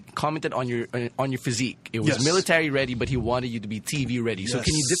 he commented on your physique. It was military ready, but he wanted you to be TV ready. So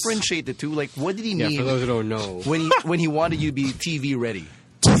can you differentiate the two? Like, what did he mean? For those who don't know, when he wanted you to be TV ready?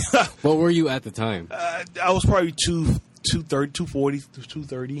 What were you at the time? I was probably 230, 240,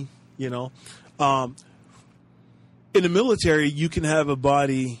 230. You know, in the military, you can have a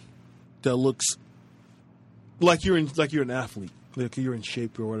body that looks like you're an athlete, like you're in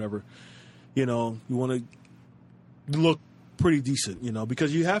shape or whatever. You know, you want to look pretty decent, you know,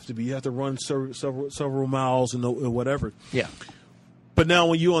 because you have to be. You have to run several miles and whatever. Yeah. But now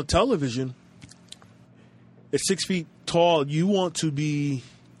when you're on television, at 6 feet tall, you want to be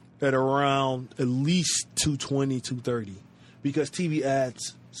at around at least 220, 230, because TV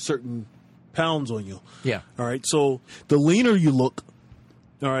adds certain pounds on you. Yeah. All right. So the leaner you look,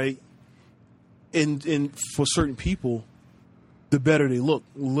 all right, and for certain people, the better they look.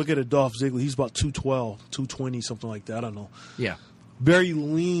 Look at a Dolph Ziggler. He's about 212, 220, something like that. I don't know. Yeah. Very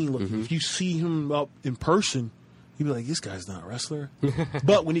lean looking. Mm-hmm. If you see him up in person, you'd be like, this guy's not a wrestler.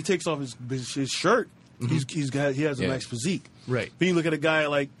 But when he takes off his shirt, mm-hmm. he has a nice physique. Right. Then you look at a guy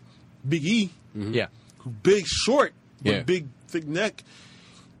like Big E, mm-hmm. yeah, big, short, with big, thick neck.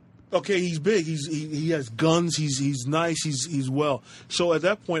 Okay, he's big. He has guns. He's nice. He's well. So at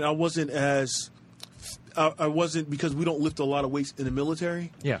that point, I wasn't because we don't lift a lot of weights in the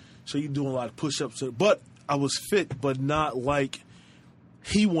military. Yeah. So you're doing a lot of push-ups. But I was fit, but not like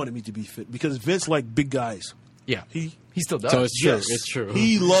he wanted me to be fit, because Vince liked big guys. Yeah. He still does. So it's true. Yes. It's true.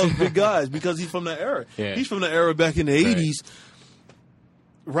 He loves big guys because he's from that era. Yeah. He's from the era back in the 80s.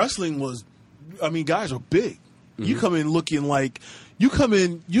 Wrestling was, guys are big. Mm-hmm. You come in looking like,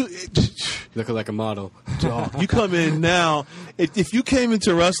 looking like a model. You come in now, if you came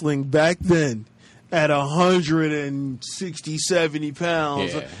into wrestling back then at 160, 70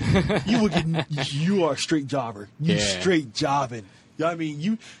 pounds, you are a straight jobber. You straight jobbing. I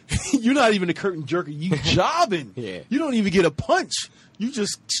mean, you're not even a curtain jerker. You jobbing. Yeah. You don't even get a punch. You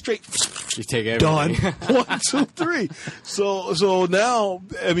just straight. You take everything. Done. 1, 2, 3. So now,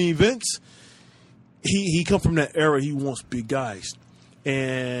 Vince, he come from that era. He wants big guys,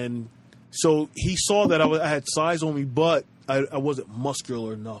 and so he saw that I had size on me, but I wasn't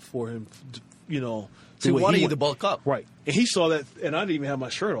muscular enough for him. So he wanted you to bulk up, right? And he saw that, and I didn't even have my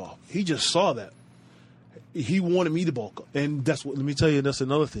shirt off. He just saw that. He wanted me to bulk up, and that's what. Let me tell you, that's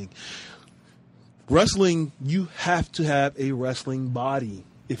another thing. Wrestling, you have to have a wrestling body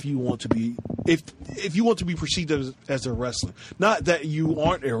if you want to be if you want to be perceived as a wrestler. Not that you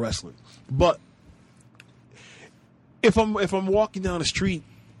aren't a wrestler, but if I'm walking down the street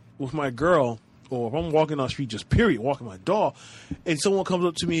with my girl, or if I'm walking down the street, just period, walking my dog, and someone comes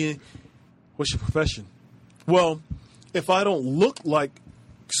up to me and, what's your profession? Well, if I don't look like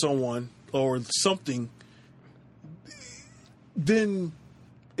someone or something, then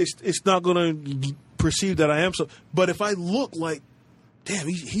it's not going to perceive that I am so. But if I look like, damn,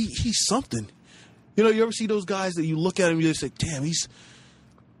 he's something. You ever see those guys that you look at him and you just say, damn, he's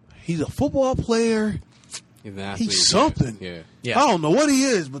a football player. He's something. Yeah. I don't know what he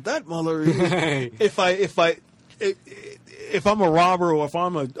is, but that mother. if I'm a robber, or if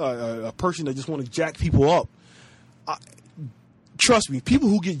I'm a person that just want to jack people up, trust me, people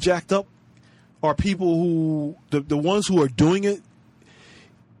who get jacked up are people who the ones who are doing it.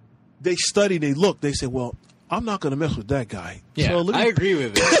 They study, they look, they say, well, I'm not going to mess with that guy. Yeah, so I agree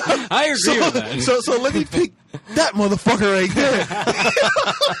with it. I agree with that. So let me pick that motherfucker right there.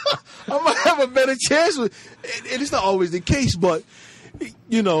 I might have a better chance with. And it's not always the case, but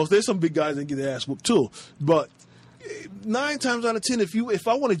there's some big guys that get their ass whooped too. But 9 times out of 10, if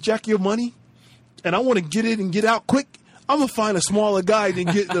I want to jack your money and I want to get it and get out quick, I'm gonna find a smaller guy than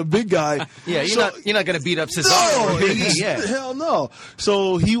get the big guy. Yeah, you're not gonna beat up Cesaro. No, hell no.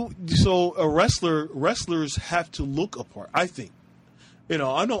 So wrestlers have to look apart. I think.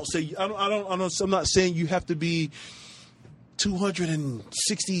 I'm not saying you have to be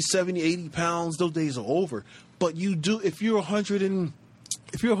 260, 70, 80 pounds. Those days are over. But you do if you're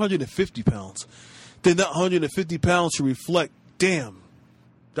 150 pounds, then that 150 pounds should reflect. Damn.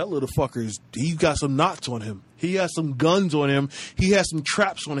 That little fucker he got some knots on him. He has some guns on him. He has some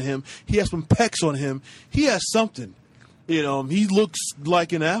traps on him. He has some pecs on him. He has something. He looks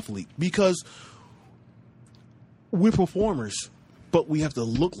like an athlete, because we're performers, but we have to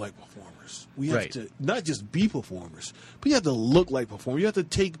look like performers. performers. We have to not just be performers, but you have to look like performers. You have to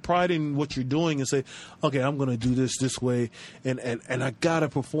take pride in what you're doing and say, okay, I'm going to do this way, and I got to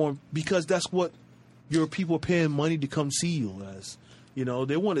perform, because that's what your people are paying money to come see you as. You know,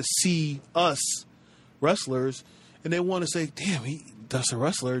 they want to see us wrestlers, and they want to say, damn, that's a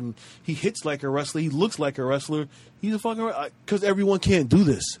wrestler, and he hits like a wrestler, he looks like a wrestler, he's a fucking wrestler. Because everyone can't do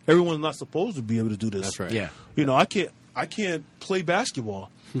this. Everyone's not supposed to be able to do this. That's right. Yeah. You know, I can't play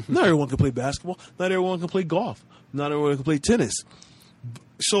basketball. Not everyone can play basketball. Not everyone can play golf. Not everyone can play tennis.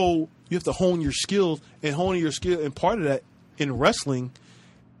 So you have to hone your skills, and honing your skill, and part of that in wrestling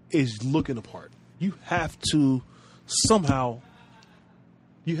is looking the part. You have to somehow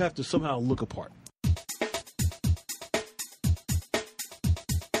look apart.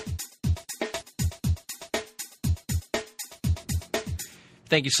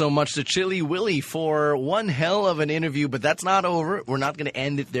 Thank you so much to Chili Willy for one hell of an interview, but that's not over. We're not going to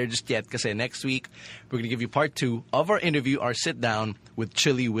end it there just yet, because next week we're going to give you part 2 of our interview, our sit-down with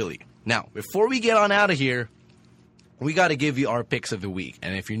Chili Willy. Now, before we get on out of here, we got to give you our picks of the week.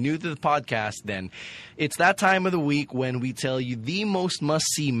 And if you're new to the podcast, then it's that time of the week when we tell you the most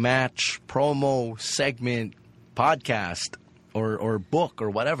must-see match, promo, segment, podcast, or book, or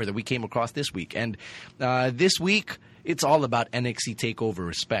whatever that we came across this week. And this week, it's all about NXT TakeOver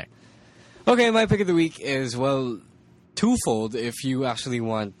Respect. Okay, my pick of the week is, well, twofold if you actually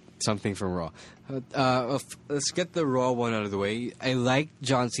want something from Raw. Let's get the Raw one out of the way. I liked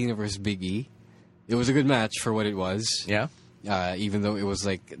John Cena versus Big E. It was a good match for what it was. Yeah. Even though it was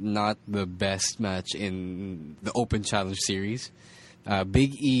not the best match in the Open Challenge series.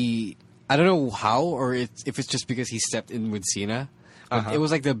 Big E, I don't know how, or if it's just because he stepped in with Cena. But it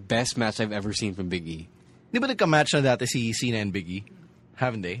was the best match I've ever seen from Big E. Di ba nagka-match na dati si Cena and Big E?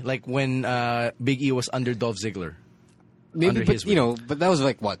 Haven't they? Like when Big E was under Dolph Ziggler. Maybe, but but that was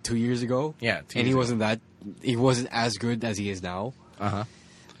 2 years ago? Yeah, 2 years and he wasn't as good as he is now.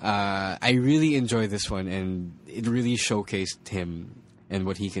 I really enjoyed this one, and it really showcased him and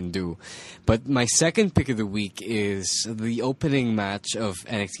what he can do. But my second pick of the week is the opening match of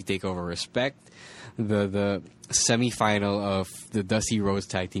NXT TakeOver Respect, the semi-final of the Dusty Rhodes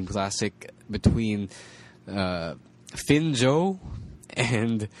Tag Team Classic between Finn Joe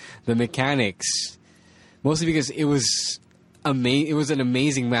and the Mechanics. Mostly because it was an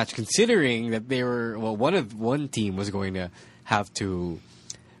amazing match, considering that they were one team was going to have to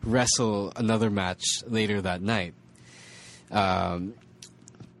wrestle another match later that night. And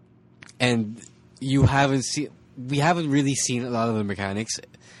we haven't really seen a lot of the Mechanics.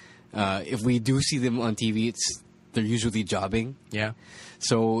 If we do see them on TV, they're usually jobbing. Yeah.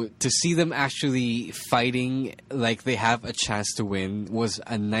 So to see them actually fighting like they have a chance to win was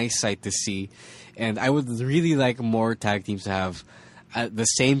a nice sight to see. And I would really like more tag teams to have the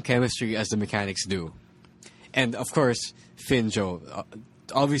same chemistry as the Mechanics do. And of course, Finn Joe,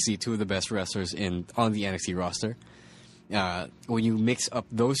 obviously 2 of the best wrestlers on the NXT roster. When you mix up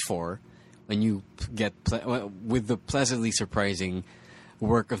those 4, and you get with the pleasantly surprising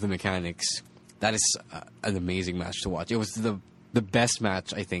work of the Mechanics, that is an amazing match to watch. It was the best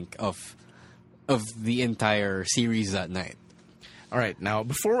match, I think, of the entire series that night. All right, now,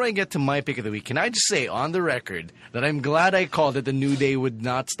 before I get to my pick of the week, can I just say on the record that I'm glad I called that the New Day would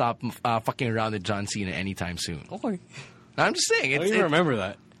not stop fucking around with John Cena anytime soon. Okay. I'm just saying. I don't even remember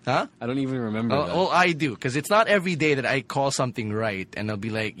that. Huh? I don't even remember that. Well, I do, because it's not every day that I call something right, and they'll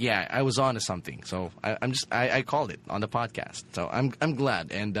be like, yeah, I was on to something. So I called it on the podcast. So I'm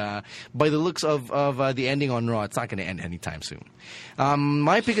glad. And by the looks of the ending on Raw, it's not going to end anytime soon.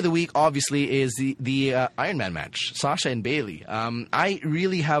 My pick of the week, obviously, is the Iron Man match, Sasha and Bayley. I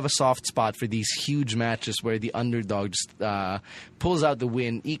really have a soft spot for these huge matches where the underdog just pulls out the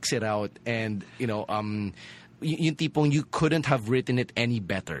win, ekes it out, and, yung tipong you couldn't have written it any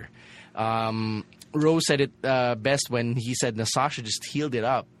better. Rose said it best when he said na Sasha just healed it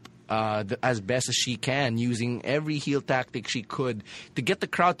up as best as she can, using every heel tactic she could to get the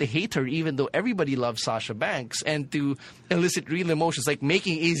crowd to hate her, even though everybody loves Sasha Banks, and to elicit real emotions like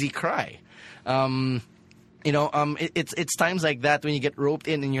making Izzy cry. It's times like that when you get roped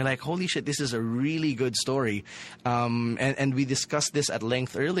in and you're like, holy shit, this is a really good story. And we discussed this at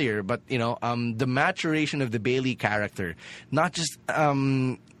length earlier, but, the maturation of the Bayley character, not just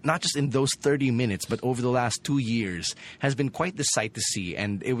in those 30 minutes, but over the last 2 years, has been quite the sight to see.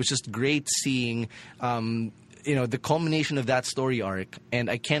 And it was just great seeing, the culmination of that story arc. And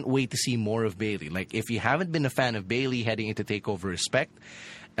I can't wait to see more of Bayley. Like, if you haven't been a fan of Bayley heading into TakeOver Respect,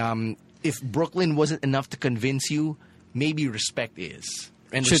 if Brooklyn wasn't enough to convince you, maybe Respect is.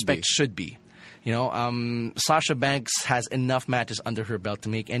 And Respect should be. You know, Sasha Banks has enough matches under her belt to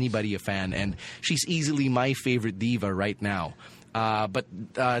make anybody a fan, and she's easily my favorite diva right now. But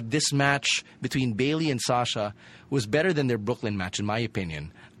this match between Bayley and Sasha was better than their Brooklyn match, in my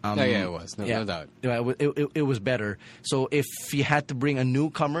opinion. It was. No doubt. It was better. So if you had to bring a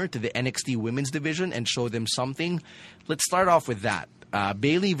newcomer to the NXT women's division and show them something, let's start off with that.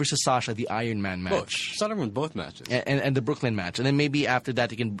 Bayley versus Sasha, the Iron Man match. Both. Start with both matches. And the Brooklyn match. And then maybe after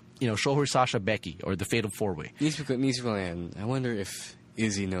that, you can show her Sasha Becky or the Fatal 4-Way. I wonder if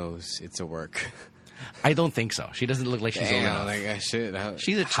Izzy knows it's a work. I don't think so. She doesn't look like she's old enough.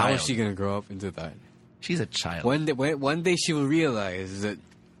 She's a child. How is she going to grow up into that? She's a child. One day she will realize that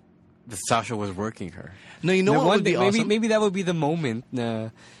Sasha was working her. No, you know what would be awesome? Maybe that would be the moment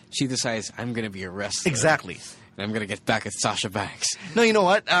she decides, I'm going to be a wrestler. Exactly. And I'm going to get back at Sasha Banks. No, you know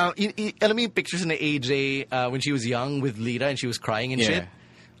what? Let me pictures in the AJ when she was young with Lita and she was crying and shit.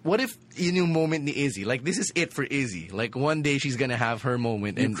 What if yung moment ni Izzy? Like, this is it for Izzy. Like, one day she's going to have her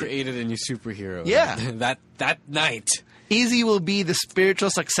moment. You created a new superhero. Yeah. that night. Izzy will be the spiritual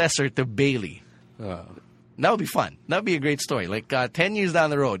successor to Bayley. That would be fun. That would be a great story. Like, 10 years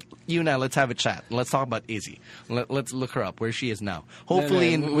down the road, you and I, let's have a chat. Let's talk about Izzy. Let's look her up, where she is now.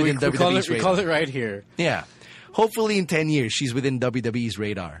 Hopefully within WWE's radar. We call it right here. Yeah. Hopefully in 10 years, she's within WWE's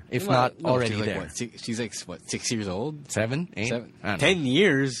radar. If not already she's there. Like, she's like, 6 years old? 7? 8? 7. I don't 10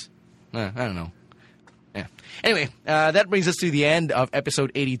 years? I don't know. Yeah. Anyway, that brings us to the end of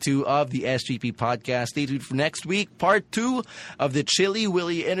episode 82 of the SGP podcast. Stay tuned for next week, part 2 of the Chili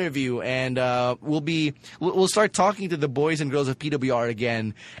Willy interview, and we'll start talking to the boys and girls of PWR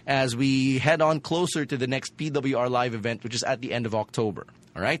again as we head on closer to the next PWR live event, which is at the end of October.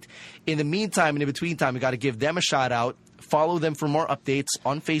 All right. In the meantime, in between time, we got to give them a shout out. Follow them for more updates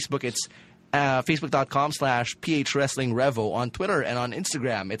on Facebook. It's facebook.com/PH Wrestling Revo. On Twitter and on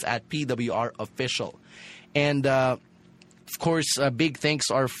Instagram, it's at PWR Official. And, of course, big thanks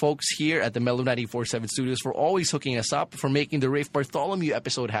to our folks here at the Mellow 94.7 Studios for always hooking us up, for making the Rafe Bartholomew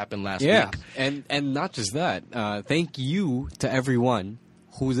episode happen last week. And not just that. Thank you to everyone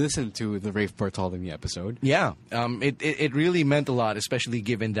who listened to the Rafe Bartholomew episode. Yeah. It really meant a lot, especially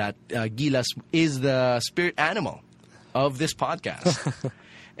given that Gilas is the spirit animal of this podcast.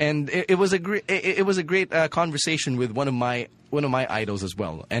 And it was a great conversation with one of my idols as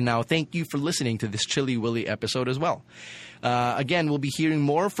well. And now thank you for listening to this Chili Willy episode as well. Again, we'll be hearing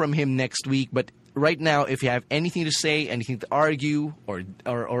more from him next week. But right now, if you have anything to say, anything to argue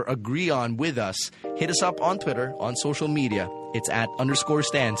or agree on with us, hit us up on Twitter, on social media. It's at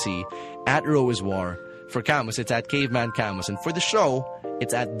 _Stancy, at Roiswar. For Camus, it's at Caveman Camus. And for the show,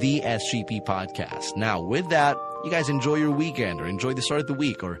 it's at the SGP Podcast. Now, with that, you guys enjoy your weekend or enjoy the start of the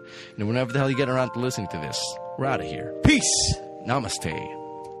week or whenever the hell you get around to listening to this. We're out of here. Peace. Namaste.